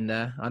always be in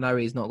there. I know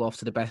he's not got off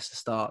to the best of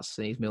starts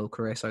in his Mill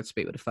career, so to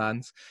speak, with the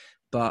fans,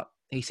 but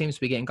he seems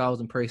to be getting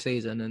goals in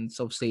pre-season, and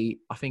obviously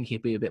I think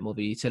he'd be a bit more of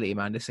a utility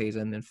man this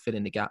season and fill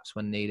in the gaps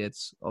when needed.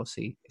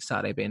 Obviously,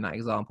 Saturday being that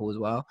example as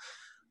well.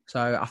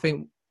 So I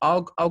think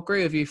I'll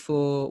agree with you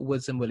for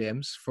Woods and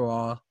Williams for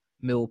our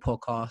Mill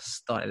podcast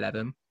start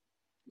 11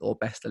 or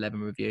best 11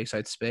 review,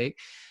 so to speak.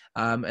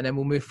 And then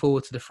we'll move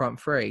forward to the front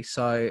three.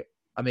 So,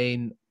 I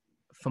mean,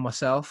 for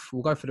myself,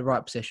 we'll go for the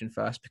right position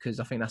first because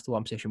I think that's the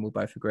one position we'll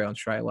both agree on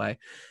straight away.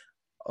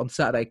 On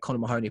Saturday, Conor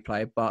Mahoney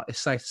played, but it's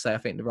safe to say I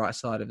think the right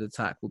side of the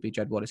attack will be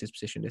Jed Wallace's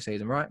position this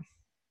season, right?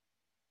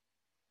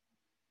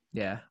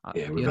 Yeah,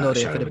 you're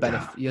nodding for the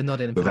benefit. You're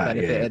nodding for the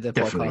benefit of the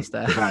podcast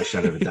there. Without a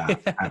shadow of a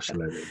doubt,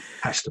 absolutely,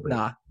 has to be.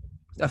 Nah,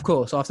 of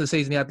course. After the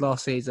season he had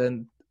last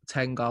season,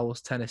 10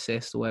 goals, 10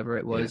 assists, or whatever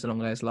it was along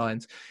those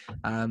lines.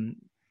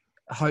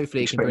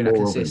 Hopefully he can bring that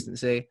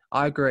consistency.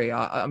 I agree.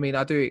 I mean,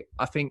 I do.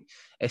 I think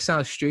it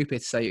sounds stupid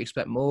to say you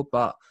expect more,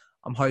 but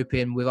I'm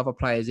hoping with other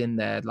players in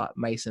there like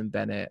Mason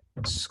Bennett,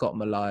 Scott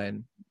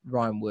Malone,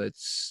 Ryan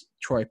Woods,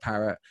 Troy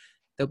Parrott,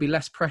 there'll be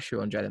less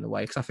pressure on Jed in the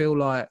way. Because I feel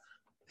like,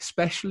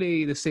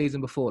 especially the season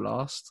before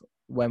last,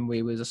 when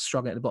we were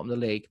struggling at the bottom of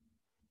the league,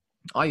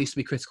 I used to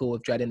be critical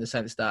of Jed in the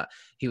sense that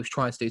he was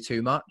trying to do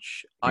too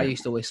much. Yeah. I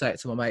used to always say it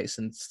to my mates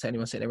and to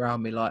anyone sitting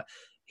around me, like,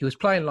 he was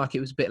playing like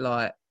it was a bit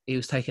like he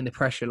was taking the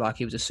pressure like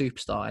he was a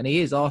superstar. And he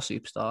is our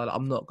superstar.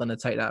 I'm not going to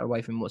take that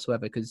away from him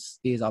whatsoever because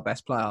he is our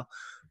best player.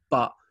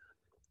 But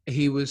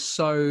he was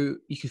so,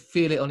 you could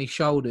feel it on his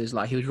shoulders,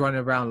 like he was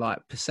running around like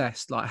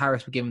possessed. Like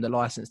Harris would give him the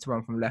license to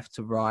run from left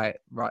to right,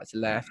 right to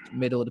left,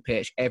 middle of the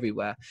pitch,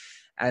 everywhere.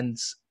 And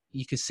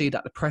you could see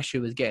that the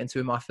pressure was getting to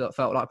him, I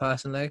felt like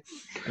personally.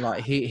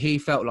 Like he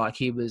felt like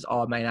he was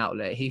our main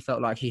outlet. He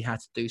felt like he had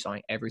to do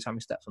something every time he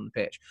steps on the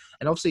pitch.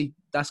 And obviously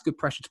that's good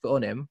pressure to put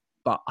on him,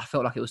 but I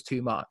felt like it was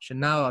too much. And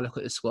now I look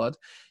at the squad,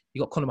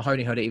 you got Conor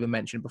Mahoney, who I even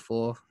mentioned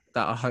before,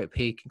 that I hope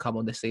he can come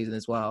on this season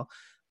as well.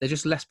 There's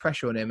just less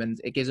pressure on him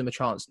and it gives him a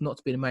chance not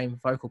to be the main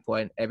focal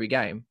point every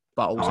game,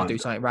 but also do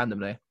something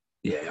randomly.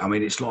 Yeah, I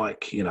mean, it's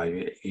like, you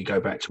go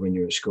back to when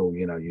you were at school,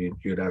 you'd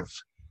have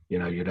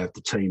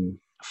the team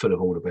full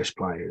of all the best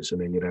players, and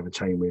then you'd have a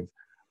team with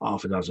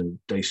half a dozen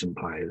decent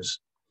players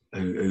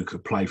who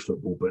could play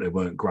football, but they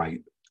weren't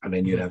great. And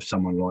then you'd have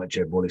someone like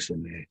Jed Wallace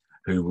in there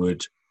who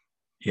would,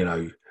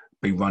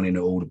 be running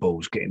at all the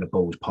balls, getting the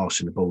balls,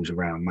 passing the balls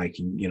around,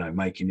 making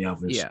the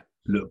others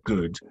look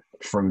good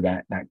through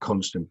that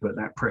constant, but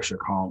that pressure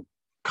can't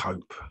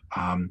cope.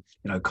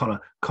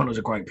 Connor's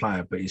a great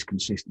player, but his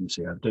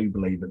consistency, I do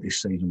believe that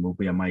this season will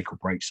be a make or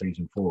break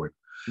season for him.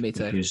 Me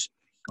too. Because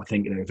I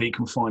think if he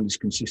can find his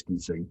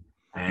consistency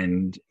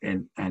and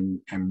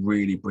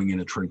really bring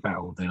in a true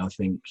battle, then I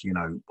think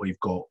we've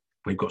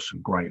got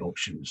some great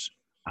options.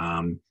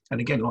 And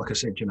again, like I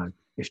said,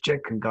 if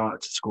Jed can go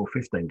out to score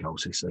 15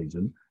 goals this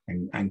season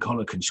and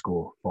Connor can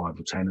score 5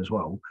 or 10 as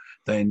well,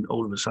 then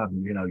all of a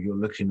sudden, you're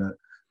looking at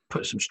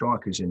put some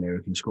strikers in there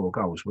who can score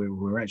goals.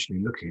 We're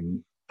actually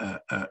looking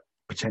at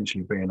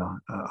potentially being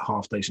a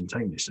half decent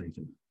team this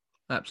season.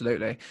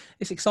 Absolutely,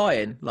 it's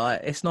exciting.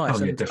 Like it's nice.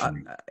 Oh, yeah,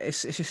 definitely.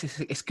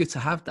 It's good to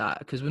have that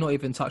because we're not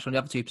even touched on the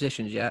other two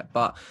positions yet,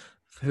 but.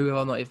 Who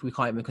are not, if we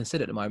can't even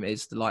consider at the moment,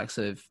 is the likes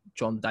of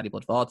John Daddy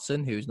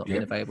Bodvarsson, who's not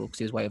been available because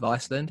he was away of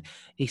Iceland.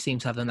 He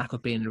seems to have the knack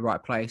of being in the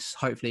right place.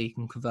 Hopefully, he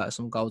can convert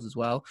some goals as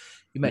well.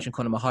 You mentioned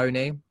Conor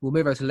Mahoney. We'll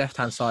move over to the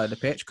left-hand side of the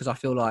pitch because I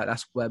feel like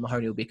that's where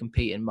Mahoney will be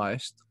competing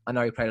most. I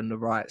know he played on the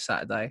right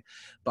Saturday,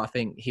 but I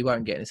think he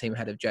won't get in the team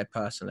ahead of Jed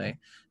personally.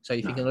 So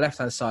you think on the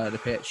left-hand side of the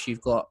pitch,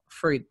 you've got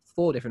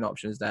 4 different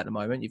options there at the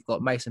moment. You've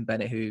got Mason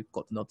Bennett, who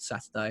got the nod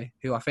Saturday,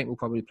 who I think will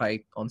probably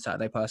play on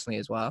Saturday personally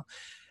as well.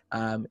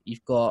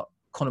 You've got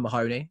Conor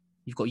Mahoney,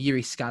 You've got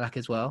Yuri Skalak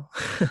as well.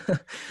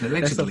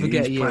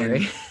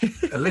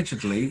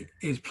 Allegedly,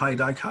 he's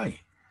played okay.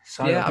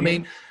 So yeah,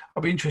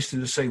 I'll be interested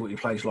to see what he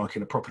plays like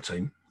in a proper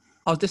team.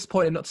 I was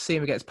disappointed not to see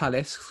him against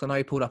Palace because I know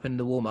he pulled up in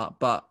the warm-up,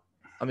 but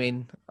I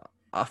mean,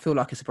 I feel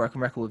like it's a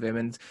broken record with him,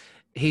 and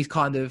he's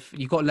kind of,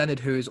 you've got Leonard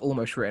who is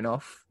almost written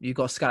off. You've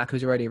got Skalak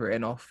who's already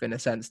written off in a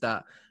sense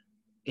that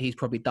he's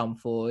probably done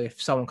for.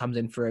 If someone comes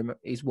in for him,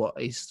 he's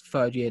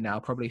third year now,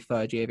 probably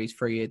third year of his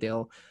 3-year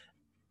deal.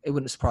 It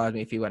wouldn't surprise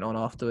me if he went on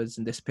afterwards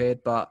and disappeared.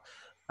 But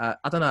I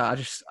don't know.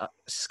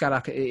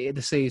 Skalak, it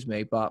deceives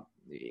me, but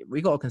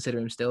we got to consider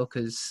him still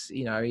because,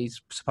 you know,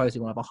 he's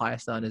supposedly one of our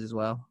highest earners as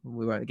well.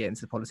 We won't get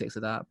into the politics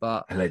of that,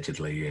 but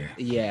allegedly, yeah.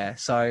 Yeah.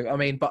 So, I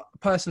mean, but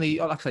personally,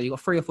 like I say, you've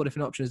got 3 or 4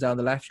 different options down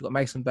the left. You've got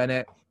Mason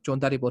Bennett, John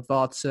Daddy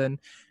Bodvarsson.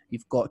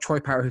 You've got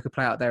Troy Parrott who could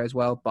play out there as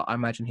well, but I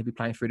imagine he'll be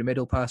playing through the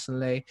middle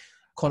personally.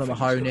 Conor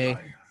Mahoney.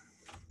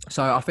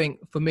 So I think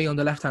for me on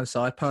the left-hand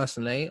side,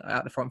 personally,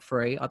 out the front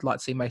 3, I'd like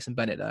to see Mason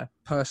Bennett there.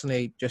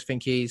 Personally, just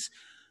think he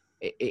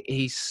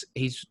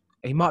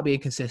might be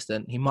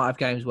inconsistent. He might have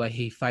games where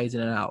he fades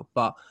in and out,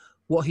 but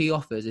what he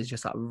offers is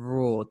just that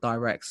raw,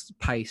 direct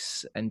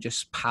pace and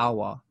just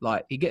power.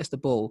 Like, he gets the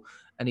ball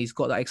and he's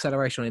got that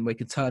acceleration on him where he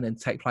can turn and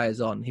take players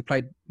on. He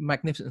played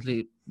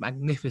magnificently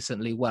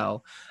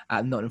well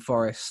at Nottingham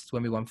Forest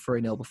when we won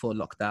 3-0 before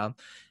lockdown.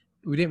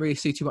 We didn't really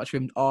see too much of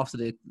him after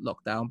the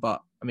lockdown,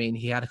 but I mean,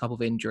 he had a couple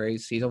of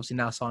injuries. He's obviously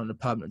now signing a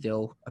permanent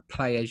deal, a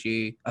pay as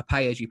you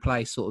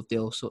play sort of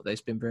deal, that's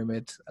been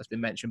rumoured, has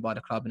been mentioned by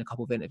the club in a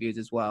couple of interviews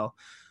as well.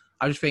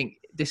 I just think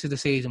this is the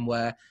season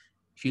where,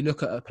 if you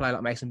look at a player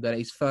like Mason Bennett,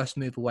 his first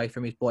move away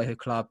from his boyhood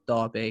club,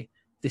 Derby,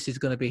 this is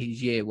going to be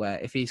his year where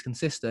if he's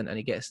consistent and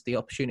he gets the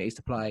opportunities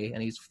to play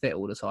and he's fit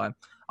all the time,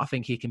 I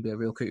think he can be a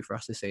real coup for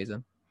us this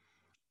season.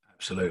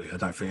 Absolutely. I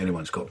don't think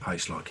anyone's got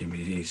pace like him.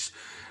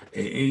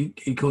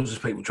 He causes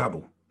people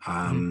trouble.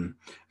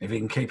 If he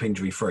can keep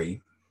injury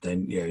free,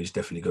 then yeah, he's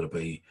definitely got to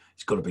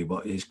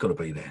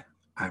be there.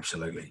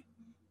 Absolutely.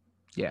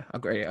 Yeah, I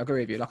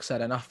agree with you. Like I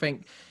said, and I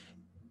think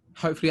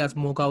hopefully he adds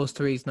more goals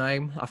to his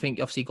name. I think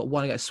obviously he got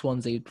one against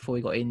Swansea before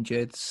he got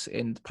injured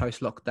in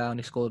post lockdown.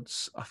 He scored,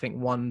 I think,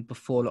 one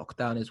before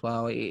lockdown as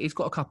well. He's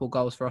got a couple of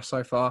goals for us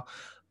so far,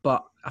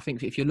 but I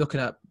think if you're looking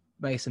at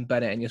Mason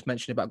Bennett and you're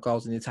mentioning about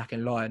goals in the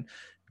attacking line,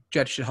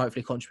 Jed should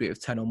hopefully contribute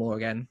with 10 or more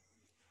again.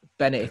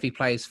 Bennett, if he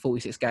plays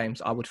 46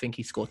 games, I would think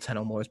he'd score 10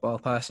 or more as well,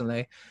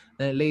 personally.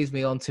 Then it leads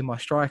me on to my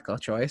striker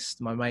choice,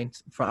 my main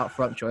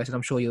up-front choice, and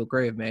I'm sure you'll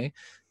agree with me,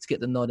 to get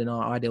the nod in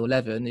our ideal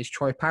 11 is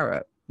Troy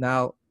Parrott.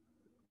 Now,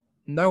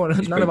 none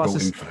of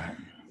us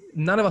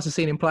have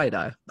seen him play,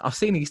 though. I've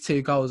seen these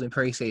 2 goals in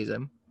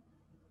pre-season,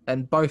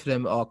 and both of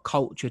them are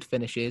cultured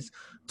finishes.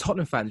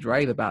 Tottenham fans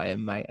rave about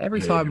him, mate.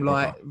 Every time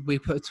we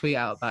put a tweet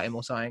out about him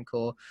or something,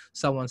 or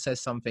someone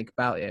says something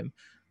about him,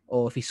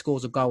 or if he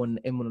scores a goal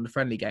in one of the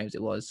friendly games,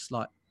 it was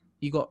like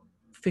you got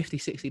 50,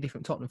 60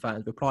 different Tottenham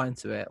fans replying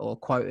to it or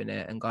quoting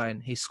it and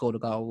going, he's scored a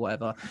goal or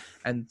whatever.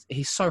 And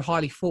he's so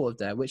highly thought of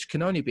there, which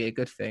can only be a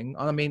good thing.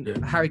 I mean,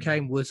 Harry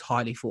Kane was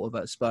highly thought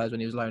of at Spurs when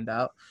he was loaned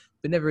out,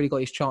 but never really got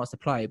his chance to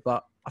play.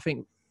 But I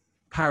think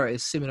Parrott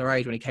is similar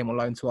age when he came on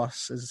loan to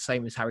us, as the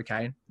same as Harry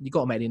Kane. You've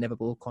got to make the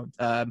inevitable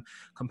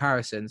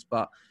comparisons.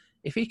 But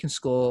if he can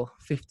score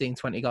 15,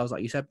 20 goals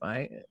like you said,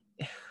 mate,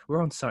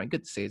 we're on to something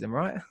good this season,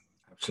 right?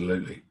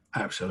 Absolutely.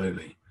 If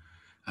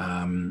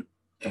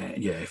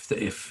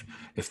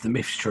the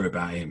myth's true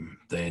about him,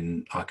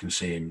 then I can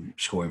see him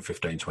scoring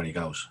 15, 20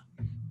 goals.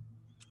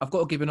 I've got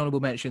to give an honourable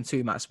mention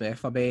to Matt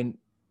Smith. I mean,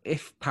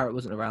 if Parrott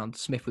wasn't around,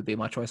 Smith would be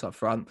my choice up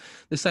front.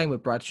 The same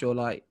with Bradshaw.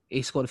 Like,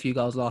 he scored a few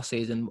goals last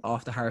season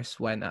after Harris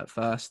went at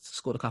first.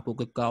 Scored a couple of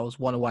good goals.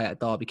 One away at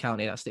Derby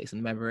County, that sticks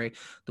in memory.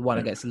 The one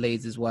against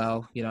Leeds as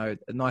well. You know,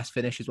 a nice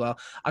finish as well.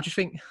 I just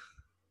think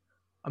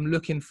I'm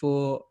looking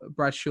for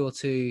Bradshaw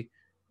to...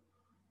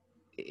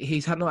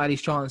 He's not had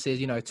his chances,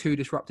 2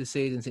 disrupted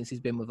seasons since he's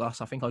been with us.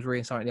 I think I was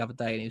reading something the other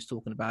day and he was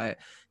talking about it.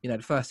 The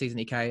first season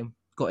he came,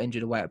 got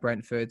injured away at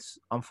Brentford,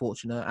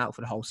 unfortunate, out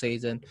for the whole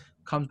season.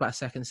 Comes back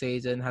second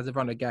season, has a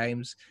run of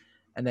games,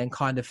 and then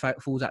kind of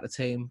falls out the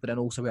team. But then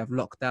also we have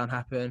lockdown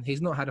happen.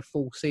 He's not had a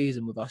full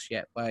season with us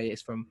yet, where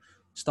it's from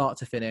start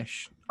to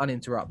finish,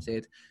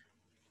 uninterrupted.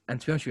 And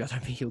to be honest with you, I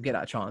don't think he'll get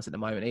that chance at the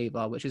moment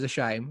either, which is a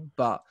shame.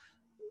 But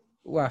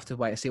we'll have to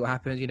wait and see what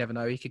happens. You never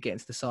know. He could get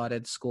into the side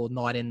and score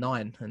 9 in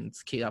 9 and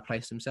keep that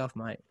place himself,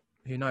 mate.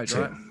 Who knows,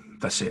 right?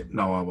 That's it.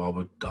 No, I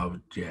would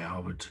go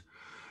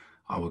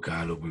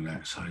along with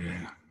that. So,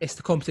 yeah. It's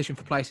the competition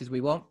for places we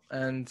want,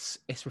 and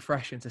it's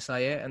refreshing to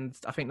say it. And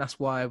I think that's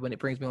why when it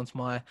brings me on to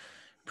my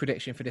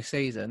prediction for this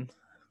season,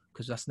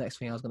 because that's the next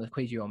thing I was going to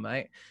quiz you on,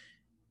 mate,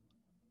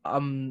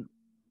 I'm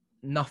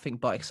nothing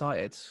but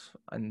excited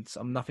and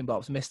I'm nothing but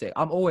optimistic.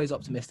 I'm always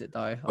optimistic,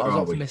 though. I was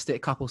optimistic a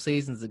couple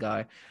seasons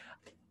ago.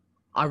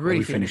 I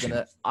really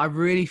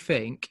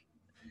think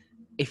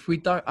if we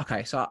don't...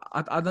 Okay, so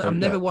I've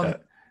never won...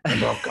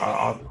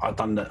 I've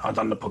done the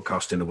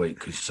podcast in a week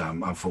because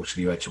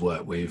unfortunately you had to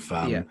work with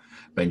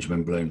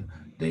Benjamin Bloom,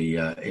 the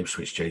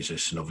Ipswich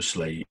Jesus, and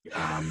obviously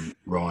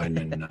Ryan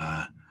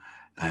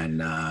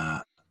and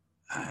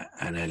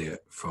and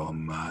Elliot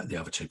from the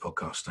other two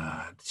podcasts,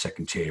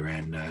 Second Tier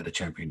and the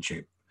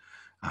Championship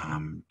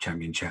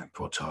Champion Chat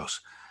podcast,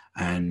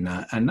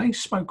 and they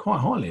spoke quite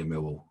highly of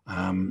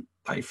Millwall.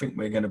 They think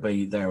we're going to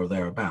be there or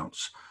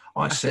thereabouts.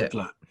 I said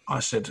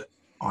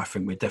I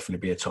think we'd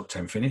definitely be a top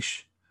 10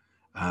 finish.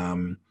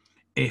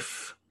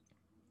 If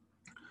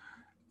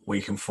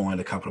we can find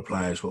a couple of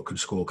players what can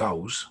score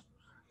goals,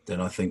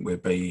 then I think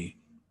we'd be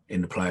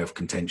in the playoff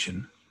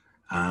contention.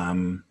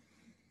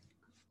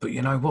 But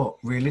you know what?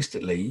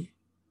 Realistically,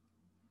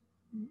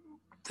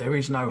 there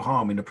is no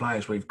harm in the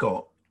players we've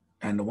got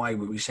and the way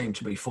we seem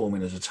to be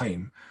forming as a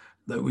team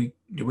that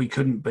we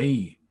couldn't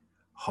be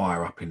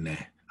higher up in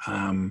there.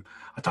 I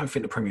don't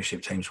think the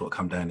Premiership teams what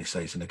come down this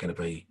season are going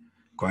to be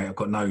great. I've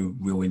got no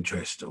real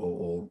interest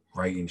or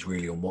ratings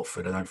really on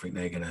Watford. I don't think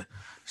they're going to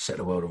set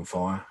the world on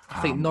fire. I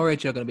think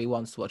Norwich are going to be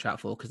ones to watch out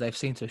for because they've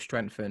seemed to have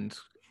strengthened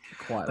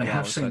quite They well,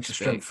 have seemed to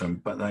strengthen,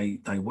 but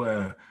they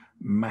were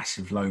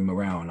massive low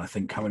morale, and I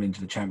think coming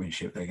into the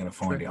Championship they're going to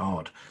find it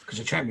hard because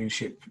the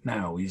Championship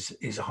now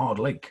is a hard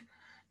league.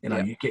 You know,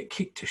 you get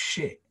kicked to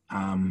shit.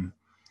 And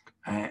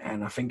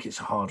I think it's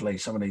a hard league.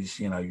 Some of these,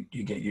 you know,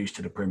 you get used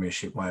to the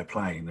Premiership way of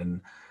playing,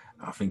 and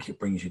I think it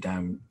brings you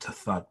down to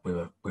thud with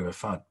a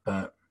thud.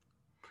 But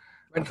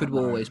Brentford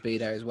will always be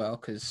there as well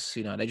because,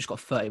 you know, they just got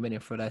 30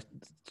 million for their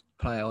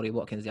player Ollie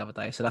Watkins the other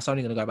day, so that's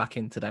only going to go back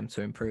into them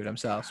to improve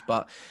themselves.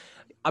 But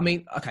I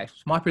mean, okay, so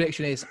my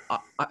prediction is,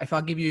 if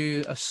I give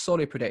you a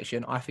solid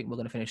prediction, I think we're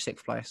going to finish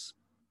 6th place.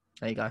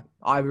 There you go.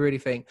 I really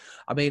think.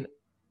 I mean,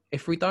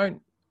 if we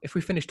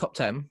finish top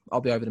 10,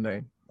 I'll be over the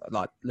moon.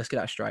 Like, let's get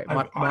that straight.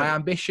 My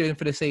ambition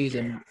for the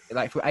season,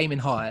 like, if we're aiming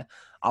high,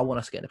 I want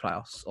us to get in the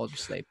playoffs,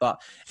 obviously.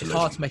 But it's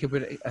hard to make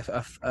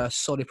a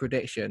solid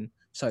prediction,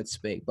 so to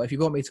speak. But if you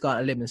want me to go out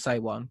on a limb and say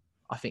one,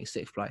 I think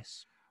 6th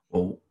place.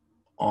 Well,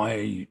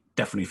 I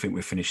definitely think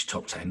we finished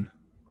top 10.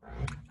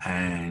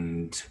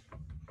 And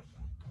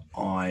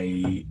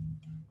my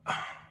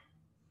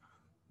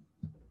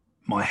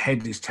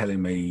head is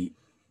telling me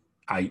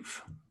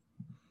 8th.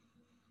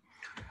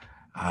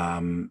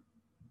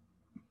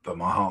 But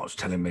my heart's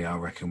telling me I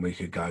reckon we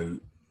could go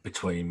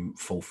between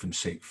 4th and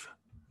 6th.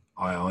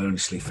 I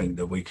honestly think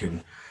that we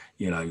can,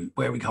 you know,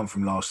 where we come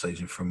from last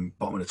season, from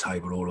bottom of the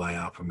table all the way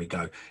up, and we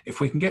go,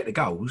 if we can get the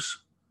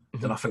goals,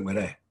 then I think we're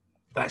there.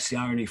 That's the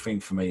only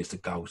thing for me is the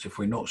goals. If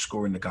we're not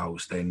scoring the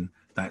goals, then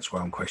that's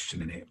where I'm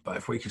questioning it. But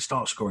if we can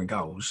start scoring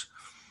goals,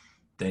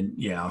 then,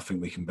 yeah, I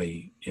think we can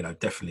be, you know,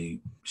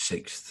 definitely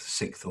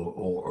 6th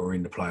or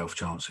in the playoff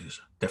chances,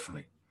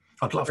 definitely.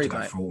 I'd love to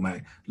go for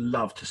automatic.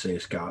 Love to see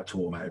us go out to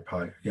automatic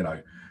play, you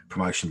know,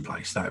 promotion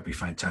place. That would be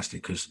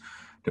fantastic because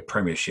the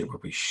Premiership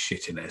would be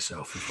shitting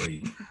itself if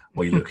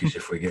we look as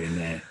if we're getting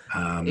there.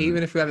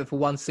 Even if we have it for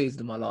one season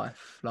of my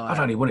life. Like, I'd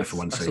only want it for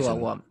one season. That's all I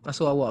want. That's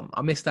all I want.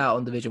 I missed out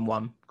on Division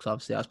 1 because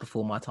obviously that was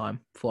before my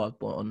time, before I was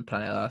born on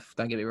planet Earth.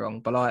 Don't get me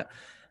wrong. But like,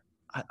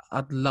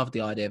 I'd love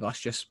the idea of us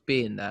just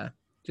being there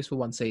just for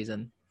one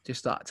season,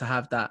 just to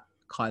have that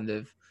kind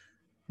of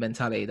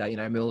mentality that, you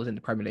know, Millwall's in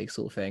the Premier League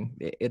sort of thing.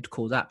 It'd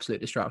cause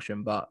absolute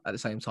destruction, but at the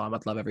same time,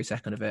 I'd love every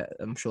second of it.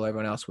 I'm sure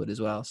everyone else would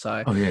as well.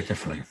 So, oh yeah,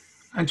 definitely.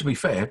 And to be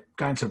fair,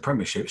 going to the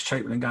Premiership is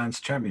cheaper than going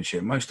to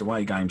Championship. Most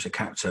away games are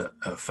capped at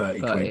 30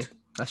 quid.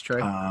 That's true.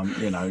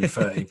 You know,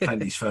 30,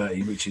 plenty's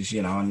 30, which is,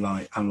 you know,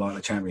 unlike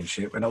the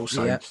Championship. And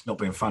also, it's not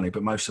being funny,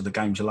 but most of the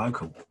games are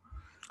local.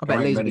 I bet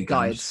Leeds will be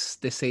guides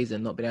this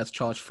season not being able to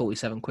charge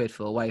 47 quid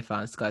for away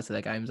fans to go to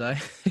their games, though.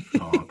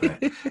 Oh, I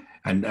bet.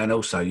 And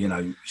also, you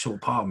know, sort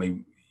of part of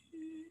me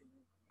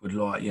would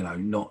like, you know,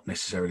 not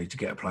necessarily to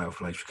get a playoff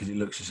place because it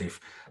looks as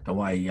if the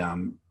way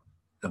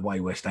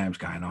West Ham's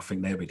going, I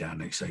think they'll be down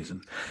next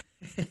season.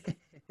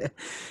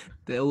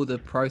 All the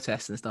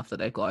protests and stuff that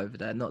they've got over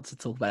there, not to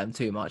talk about them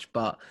too much,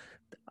 but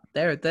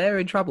they're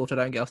in trouble if they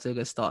don't get off to a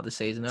good start of the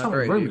season. Some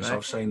rumours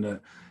I've seen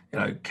that, you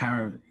know,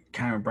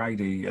 Karen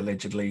Brady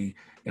allegedly,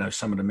 you know,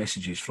 some of the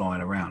messages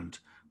flying around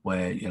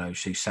where, you know,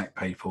 she sacked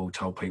people,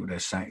 told people they're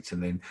sacked,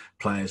 and then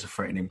players are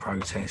threatening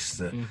protests.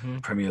 The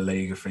Premier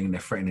League thing, they're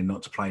threatening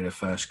not to play their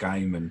first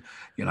game, and,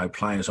 you know,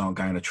 players aren't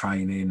going to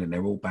training, and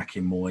they're all back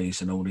in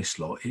Moyes and all this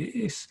lot.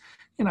 It's,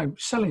 you know,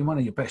 selling one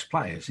of your best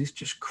players is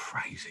just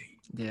crazy.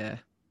 Yeah,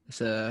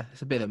 it's a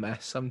bit of a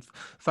mess.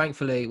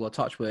 Thankfully, well,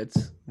 touch wood,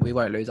 we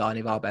won't lose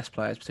any of our best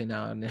players between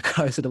now and the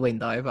close of the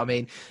window. I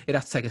mean, you'd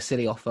have to take a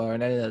silly offer,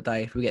 and at the end of the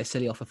day, if we get a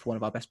silly offer for one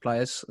of our best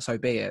players, so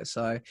be it.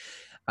 So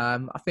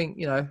I think,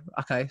 you know,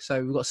 okay,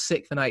 so we've got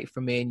 6th and 8th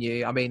from me and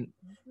you. I mean,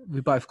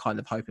 we're both kind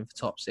of hoping for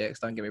top 6,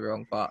 don't get me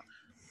wrong, but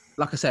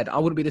like I said, I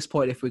wouldn't be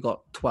disappointed if we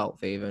got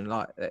 12th even.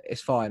 Like,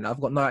 it's fine.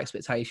 I've got no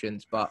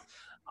expectations, but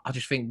I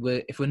just think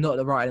if we're not at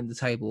the right end of the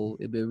table,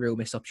 it'd be a real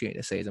missed opportunity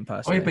this season,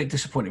 personally. I'd be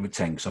disappointed with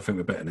 10 because I think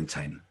we're better than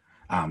 10.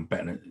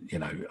 Better than, you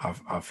know,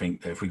 I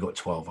think that if we got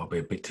 12, I'd be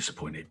a bit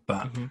disappointed.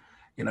 But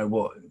you know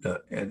what?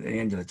 At the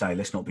end of the day,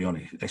 let's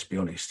be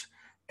honest.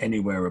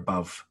 Anywhere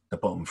above the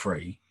bottom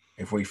 3,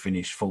 if we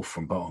finish 4th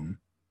from bottom,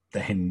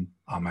 then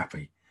I'm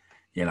happy.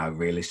 You know,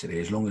 realistically,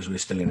 as long as we're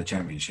still in the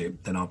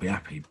Championship, then I'll be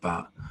happy.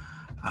 But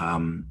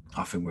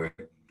I think we're,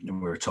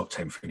 we're a top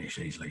 10 finish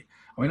easily.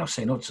 I mean, I've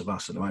seen odds of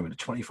us at the moment at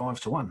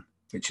 25-1,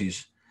 which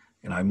is,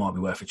 might be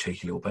worth a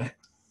cheeky little bet.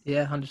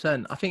 Yeah,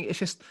 100%. I think it's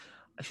just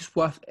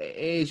worth.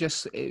 I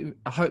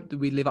hope that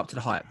we live up to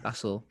the hype.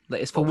 That's all.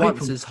 Like, it's for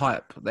once, there's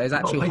hype. There's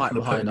actually hype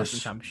behind us in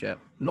the Championship.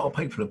 A lot of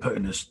people are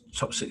putting us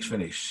top 6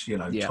 finish,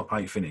 top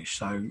 8 finish.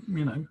 So,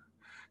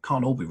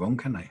 can't all be wrong,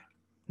 can they?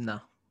 No.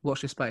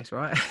 Watch this space,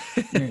 right?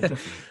 Yeah, definitely.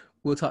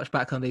 We'll touch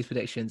back on these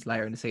predictions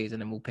later in the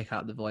season and we'll pick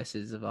out the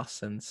voices of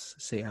us and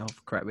see how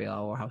correct we are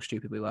or how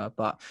stupid we were.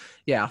 But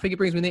yeah, I think it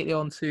brings me neatly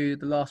on to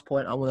the last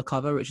point I want to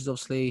cover, which is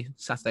obviously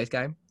Saturday's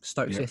game,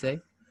 Stoke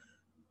City.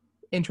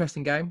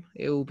 Interesting game.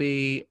 It will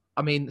be,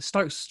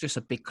 Stoke's just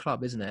a big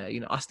club, isn't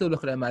it? I still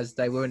look at them as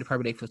they were in the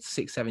Premier League for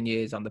 6-7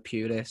 years under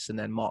Pulis and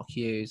then Mark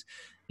Hughes.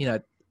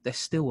 They're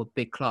still a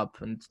big club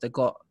and they've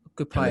got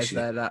good players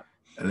there that...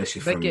 Unless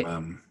you're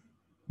from...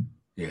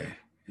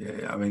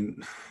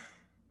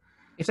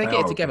 If they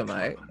get it together,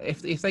 mate,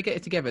 if they get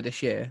it together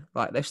this year,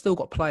 like they've still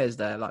got players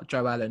there, like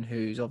Joe Allen,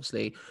 who's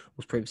obviously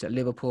was previously at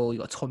Liverpool.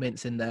 You've got Tom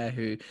Ince in there,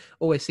 who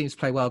always seems to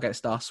play well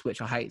against us, which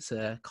I hate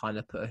to kind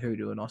of put a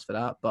hoodoo on us for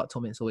that, but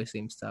Tom Ince always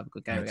seems to have a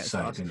good game against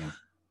us.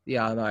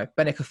 Yeah, I know.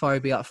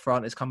 Benik up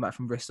front has come back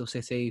from Bristol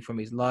City from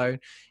his loan.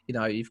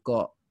 You've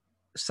got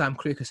Sam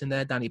Clucas in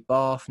there, Danny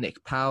Bath,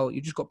 Nick Powell.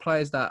 You've just got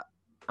players that,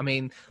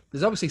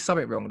 there's obviously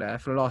something wrong there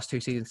for the last 2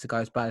 seasons to go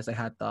as bad as they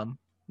had done.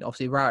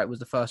 Obviously, Rowett was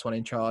the first one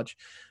in charge.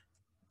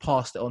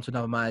 Passed it on to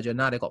another manager.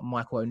 Now they've got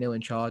Michael O'Neill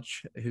in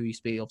charge, who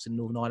used to be obviously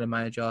Northern Ireland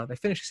manager. They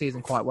finished the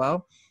season quite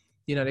well.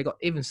 They got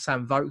even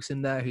Sam Vokes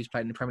in there, who's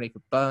played in the Premier League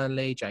for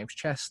Burnley, James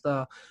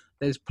Chester.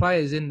 There's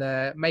players in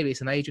there. Maybe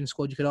it's an aging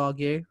squad, you could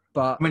argue.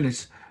 But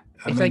if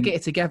they get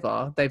it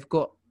together, they've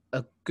got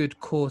a good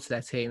core to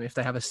their team. If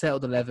they have a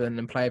settled 11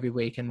 and play every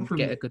week and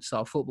get a good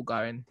style of football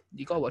going,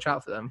 you got to watch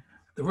out for them.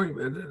 The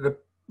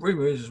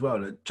rumour is as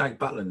well that Jake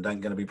Butland ain't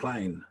going to be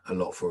playing a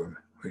lot for him,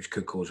 which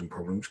could cause him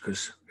problems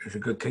because he's a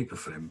good keeper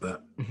for him.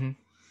 But I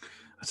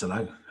don't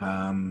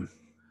know.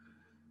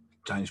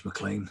 James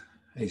McLean,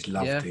 he's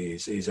loved. Yeah.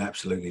 He's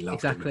absolutely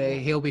loved. Exactly.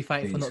 He'll be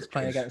thankful not to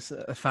play against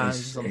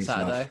fans on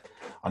Saturday. Loved.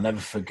 I'll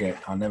never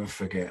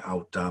forget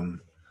old a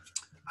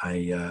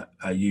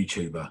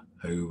YouTuber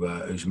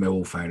who's a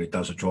Millwall fan who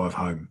does a drive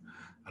home,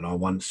 and I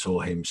once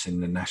saw him sing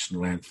the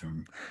national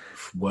anthem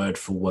word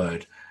for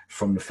word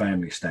from the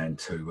family stand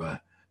to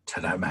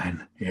that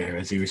man,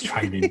 as he was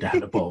training down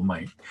the bottom,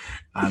 mate.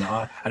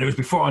 And it was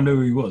before I knew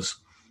who he was.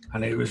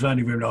 And it was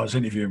only when I was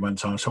interviewing one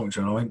time, talking to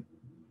him, and I went,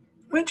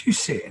 "Where do you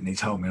sit?" And he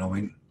told me, and I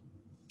went,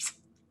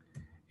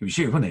 "It was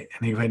you, wasn't it?"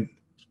 And he went,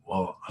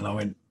 "What?" And I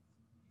went,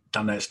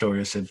 done that story,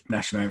 I said,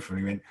 national anthem,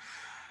 and he went,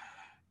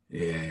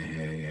 Yeah,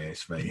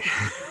 it's me.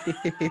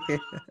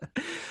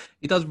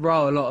 He does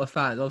rile a lot of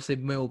fans. Obviously,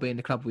 Mill being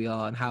the club we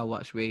are and how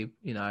much we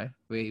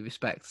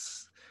respect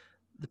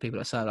the people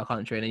that serve our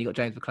country. And then you got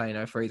James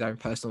McLean for his own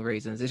personal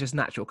reasons. It's just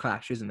natural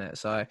clash, isn't it?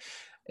 So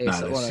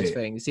it's one of those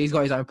things. He's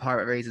got his own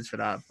private reasons for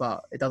that,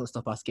 but it doesn't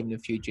stop us giving him a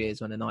few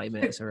cheers when the 90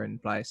 minutes are in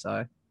play.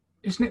 So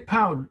isn't it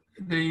Powell,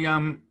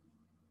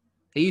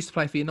 he used to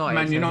play for United.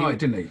 Man United,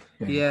 didn't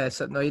he? Yeah,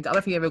 so no, I don't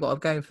think he ever got a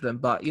game for them.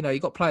 But, you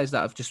got players that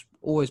have just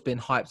always been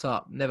hyped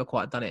up, never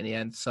quite done it in the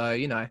end. So,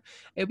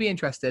 it'll be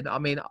interesting. I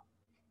mean,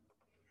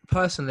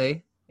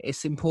 personally,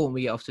 it's important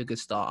we get off to a good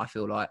start, I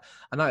feel like.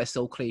 I know it's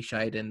still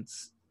cliched and,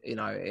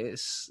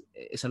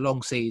 it's a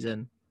long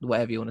season,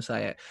 whatever you want to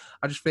say it.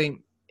 I just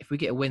think if we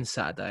get a win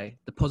Saturday,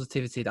 the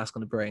positivity that's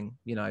going to bring,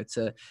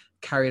 to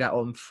carry that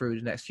on through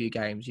the next few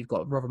games. You've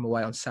got Rotherham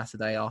away on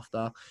Saturday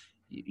after.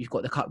 You've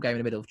got the cup game in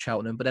the middle of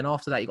Cheltenham, but then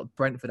after that, you've got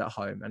Brentford at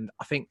home. And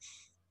I think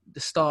the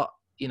start,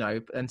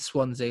 and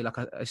Swansea,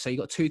 so you've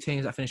got two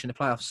teams that finished in the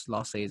playoffs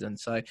last season.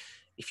 So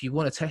if you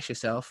want to test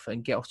yourself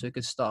and get off to a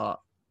good start,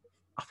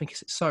 I think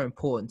it's so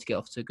important to get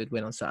off to a good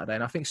win on Saturday.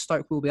 And I think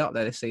Stoke will be up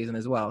there this season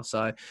as well.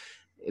 So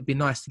it'd be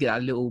nice to get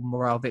that little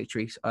morale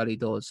victory early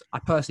doors. I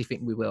personally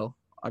think we will.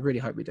 I really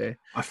hope we do.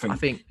 I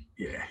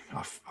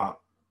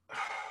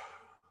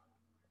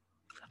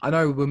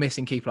know we're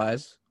missing key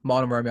players.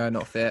 Marlon Romeo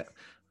not fit.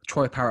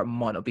 Troy Parrott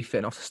might not be fit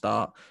enough to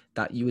start.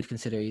 That you would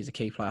consider he's a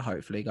key player,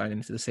 hopefully, going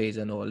into the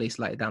season or at least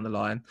later down the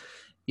line.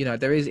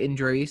 There is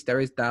injuries, there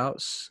is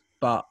doubts,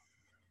 but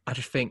I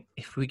just think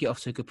if we get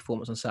off to a good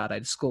performance on Saturday,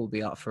 the score will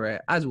be up for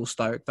it, as will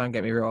Stoke, don't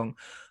get me wrong.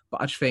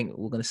 But I just think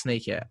we're going to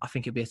sneak it. I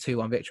think it'll be a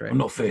 2-1 victory. I'm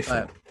not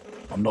fearful.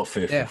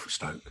 For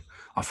Stoke.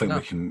 I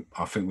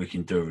think we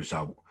can do a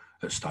result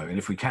at Stoke. And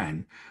if we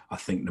can, I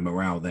think the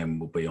morale then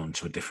will be on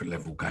to a different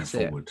level going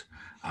forward.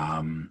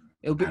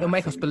 It'll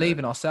make us believe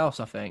in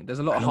ourselves, I think. There's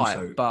a lot of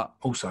hype, but...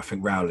 Also, I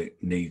think Rowlett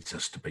needs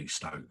us to beat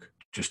Stoke,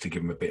 just to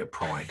give him a bit of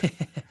pride. Do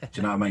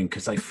you know what I mean?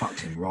 Because they fucked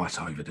him right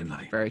over, didn't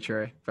they? Very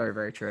true. Very,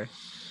 very true.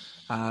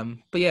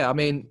 But yeah, I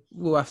mean,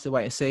 we'll have to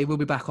wait and see. We'll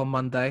be back on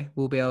Monday.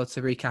 We'll be able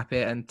to recap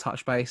it and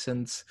touch base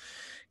and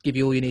give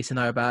you all you need to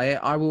know about it.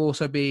 I will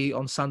also be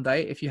on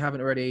Sunday. If you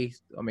haven't already,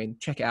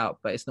 check it out,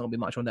 but it's not going to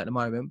be much on that at the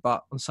moment.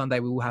 But on Sunday,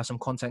 we will have some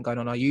content going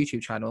on our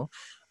YouTube channel.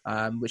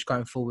 which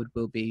going forward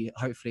will be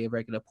hopefully a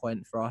regular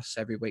point for us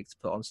every week to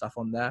put on stuff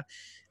on there.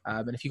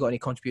 And if you've got any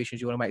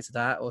contributions you want to make to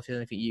that, or if there's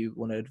anything you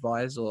want to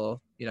advise or,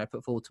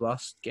 put forward to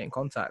us, get in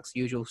contact.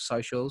 Usual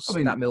socials,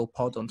 That Mill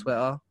Pod on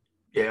Twitter.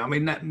 Yeah, I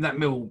mean, that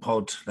Mill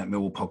Pod, that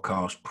Mill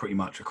Podcast, pretty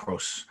much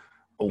across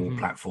all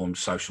platforms,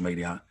 social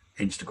media,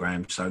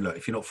 Instagram. So look,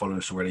 if you're not following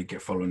us already,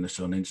 get following us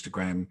on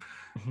Instagram,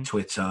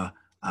 Twitter.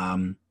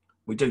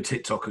 We do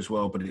TikTok as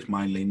well, but it's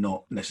mainly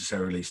not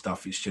necessarily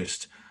stuff. It's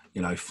just,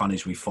 fun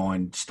as we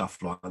find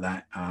stuff like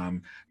that.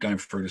 Going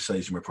through the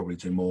season, we'll probably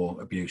do more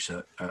abuse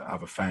at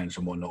other fans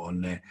and whatnot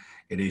on there.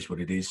 It is what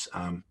it is.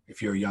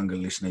 If you're a younger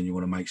listener and you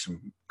want to make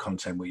some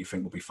content what you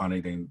think will be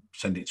funny, then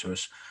send it to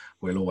us.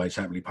 We'll always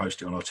happily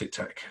post it on our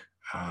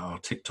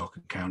TikTok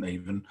account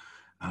even.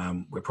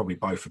 We're probably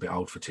both a bit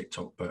old for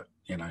TikTok, but,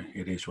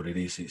 it is what it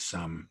is.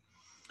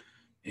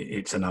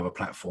 It's another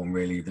platform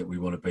really that we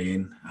want to be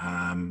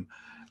in.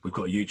 We've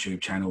got a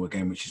YouTube channel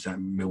again, which is that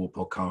Millwall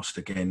Podcast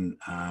again.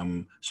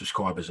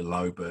 Subscribers are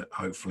low, but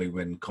hopefully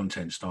when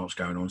content starts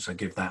going on, so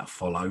give that a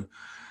follow.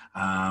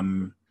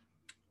 And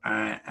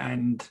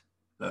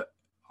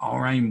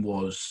our aim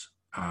was,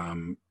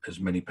 as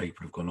many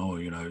people have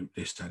gone,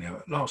 this and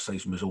that. Last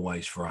season was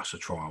always for us a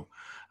trial.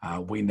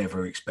 We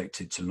never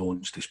expected to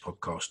launch this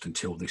podcast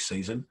until this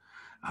season.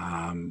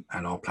 And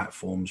our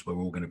platforms were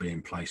all going to be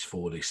in place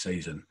for this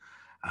season.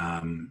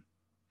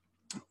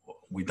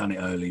 We've done it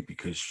early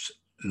because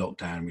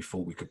lockdown, we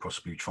thought we could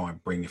possibly try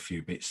and bring a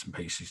few bits and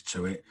pieces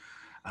to it.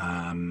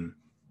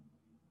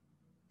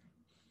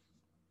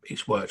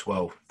 It's worked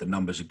well. The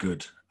numbers are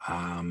good.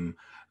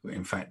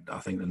 In fact, I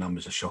think the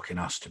numbers are shocking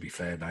us, to be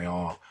fair. They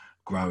are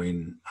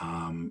growing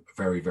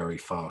very, very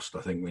fast.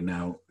 I think we're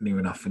now near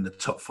enough in the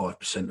top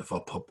 5% of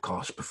our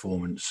podcast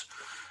performance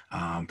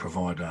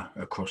provider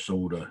across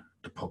all the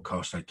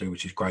podcasts they do,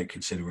 which is great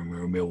considering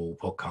we're a Millwall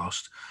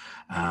podcast,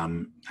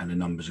 and the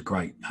numbers are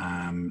great.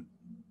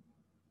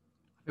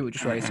 We're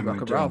just ready to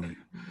rock and roll.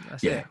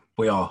 Yeah,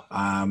 we are.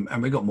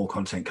 And we've got more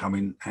content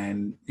coming.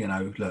 And,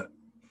 look,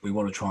 we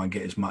want to try and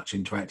get as much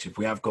interactive.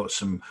 We have got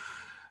some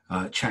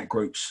chat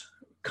groups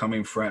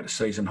coming throughout the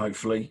season,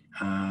 hopefully.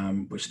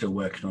 We're still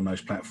working on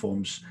those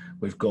platforms.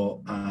 We've got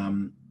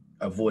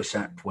a voice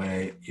app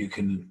where you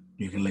can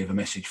leave a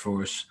message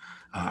for us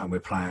and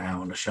we'll play it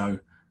out on the show.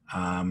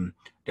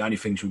 The only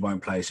things we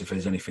won't play is if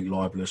there's anything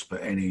libelous,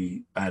 but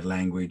any bad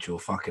language or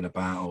fucking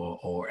about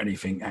or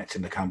anything,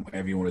 acting the cunt,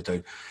 whatever you want to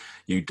do,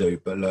 you do.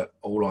 But look,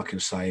 all I can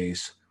say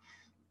is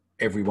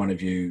every one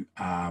of you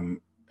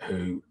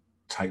who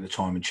take the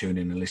time and tune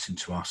in and listen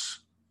to us,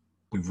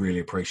 we really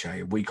appreciate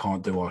it. We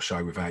can't do our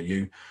show without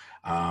you.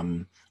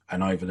 And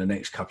over the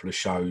next couple of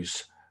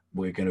shows,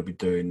 we're going to be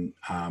doing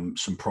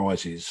some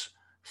prizes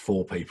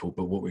for people.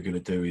 But what we're going to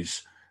do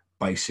is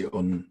base it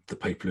on the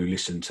people who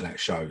listen to that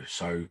show.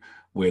 So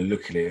we're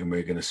looking at it and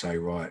we're going to say,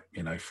 right,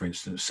 for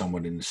instance,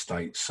 someone in the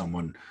States,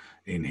 someone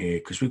in here,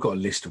 because we've got a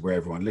list of where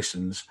everyone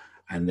listens.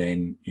 And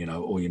then,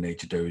 all you need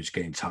to do is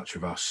get in touch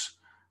with us,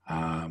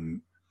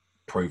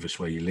 prove us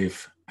where you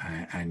live,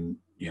 and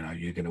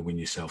you're going to win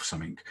yourself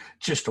something.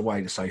 Just a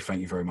way to say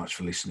thank you very much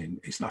for listening.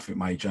 It's nothing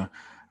major,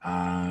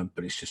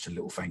 but it's just a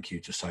little thank you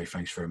to say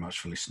thanks very much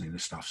for listening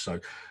and stuff. So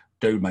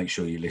do make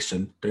sure you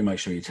listen. Do make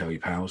sure you tell your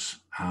pals.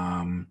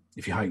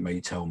 If you hate me,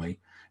 tell me.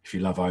 If you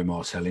love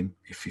Omar, tell him.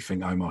 If you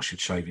think Omar should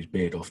shave his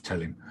beard off, tell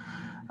him.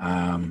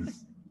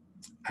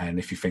 And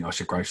if you think I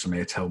should grow some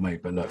hair, tell me.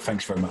 But look,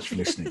 thanks very much for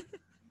listening.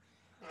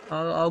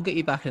 I'll get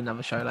you back in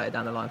another show later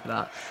down the line for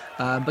that.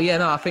 But yeah,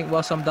 no, I think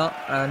well summed up,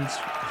 and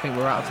I think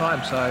we're out of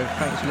time. So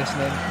thanks for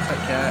listening. Take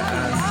care,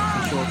 and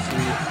be sure to stay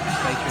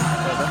tuned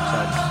for further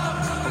episodes.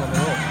 Come on,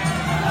 Millwall.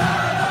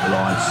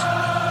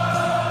 Lies.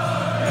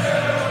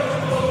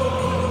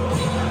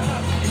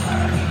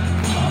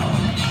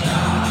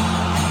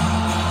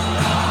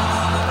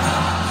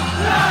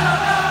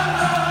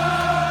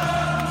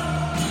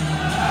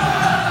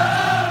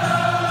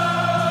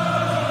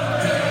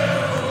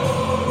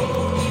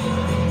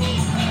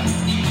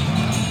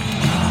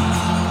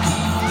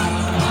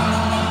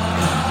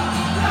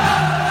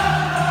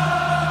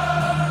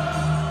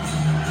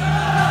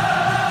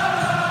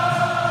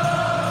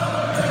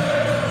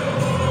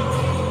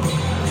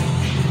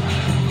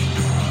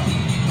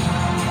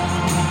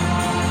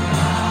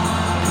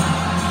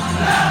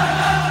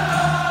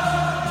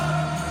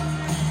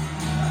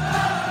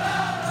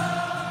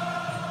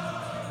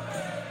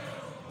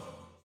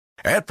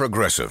 At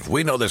Progressive,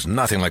 we know there's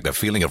nothing like the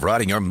feeling of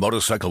riding your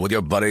motorcycle with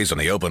your buddies on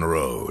the open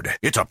road.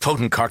 It's a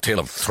potent cocktail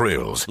of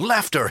thrills,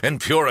 laughter, and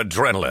pure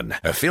adrenaline.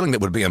 A feeling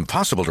that would be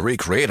impossible to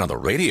recreate on the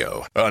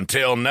radio.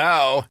 Until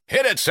now.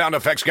 Hit it, sound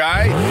effects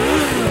guy!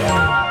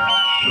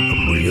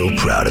 I'm real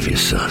proud of you,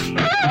 son.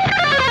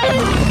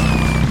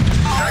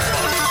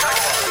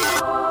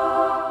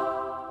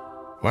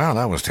 Wow,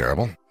 that was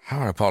terrible.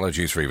 Our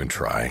apologies for even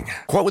trying.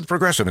 Quote with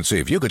Progressive and see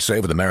if you could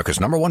save with America's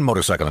 #1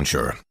 motorcycle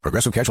insurer.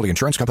 Progressive Casualty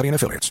Insurance Company and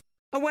Affiliates.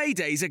 Away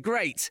days are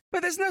great,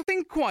 but there's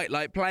nothing quite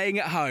like playing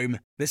at home.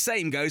 The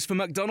same goes for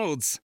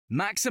McDonald's.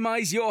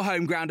 Maximize your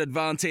home ground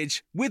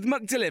advantage with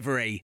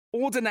McDelivery.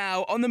 Order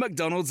now on the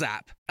McDonald's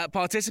app. At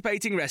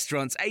participating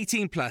restaurants,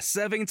 18 plus,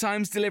 serving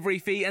times, delivery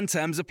fee and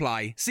terms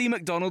apply. See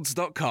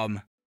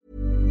mcdonalds.com.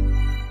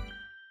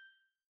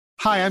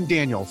 Hi, I'm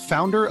Daniel,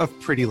 founder of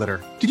Pretty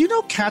Litter. Did you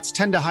know cats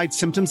tend to hide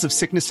symptoms of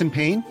sickness and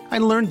pain? I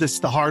learned this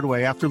the hard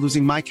way after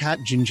losing my cat,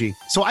 Gingy.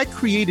 So I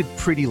created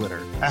Pretty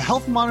Litter, a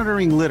health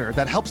monitoring litter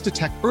that helps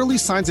detect early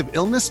signs of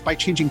illness by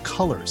changing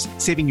colors,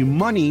 saving you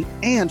money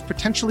and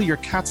potentially your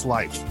cat's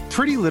life.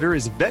 Pretty Litter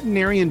is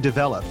veterinarian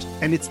developed,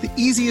 and it's the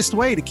easiest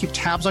way to keep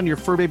tabs on your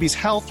fur baby's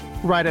health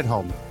right at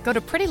home. Go to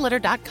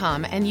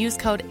prettylitter.com and use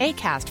code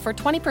ACAST for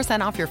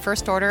 20% off your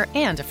first order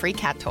and a free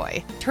cat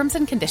toy. Terms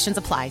and conditions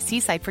apply. See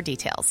site for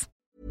details.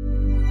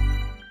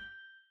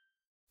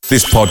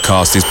 This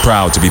podcast is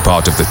proud to be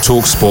part of the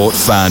TalkSport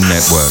Fan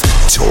Network.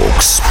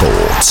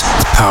 TalkSport.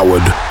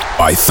 Powered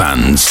by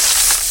fans.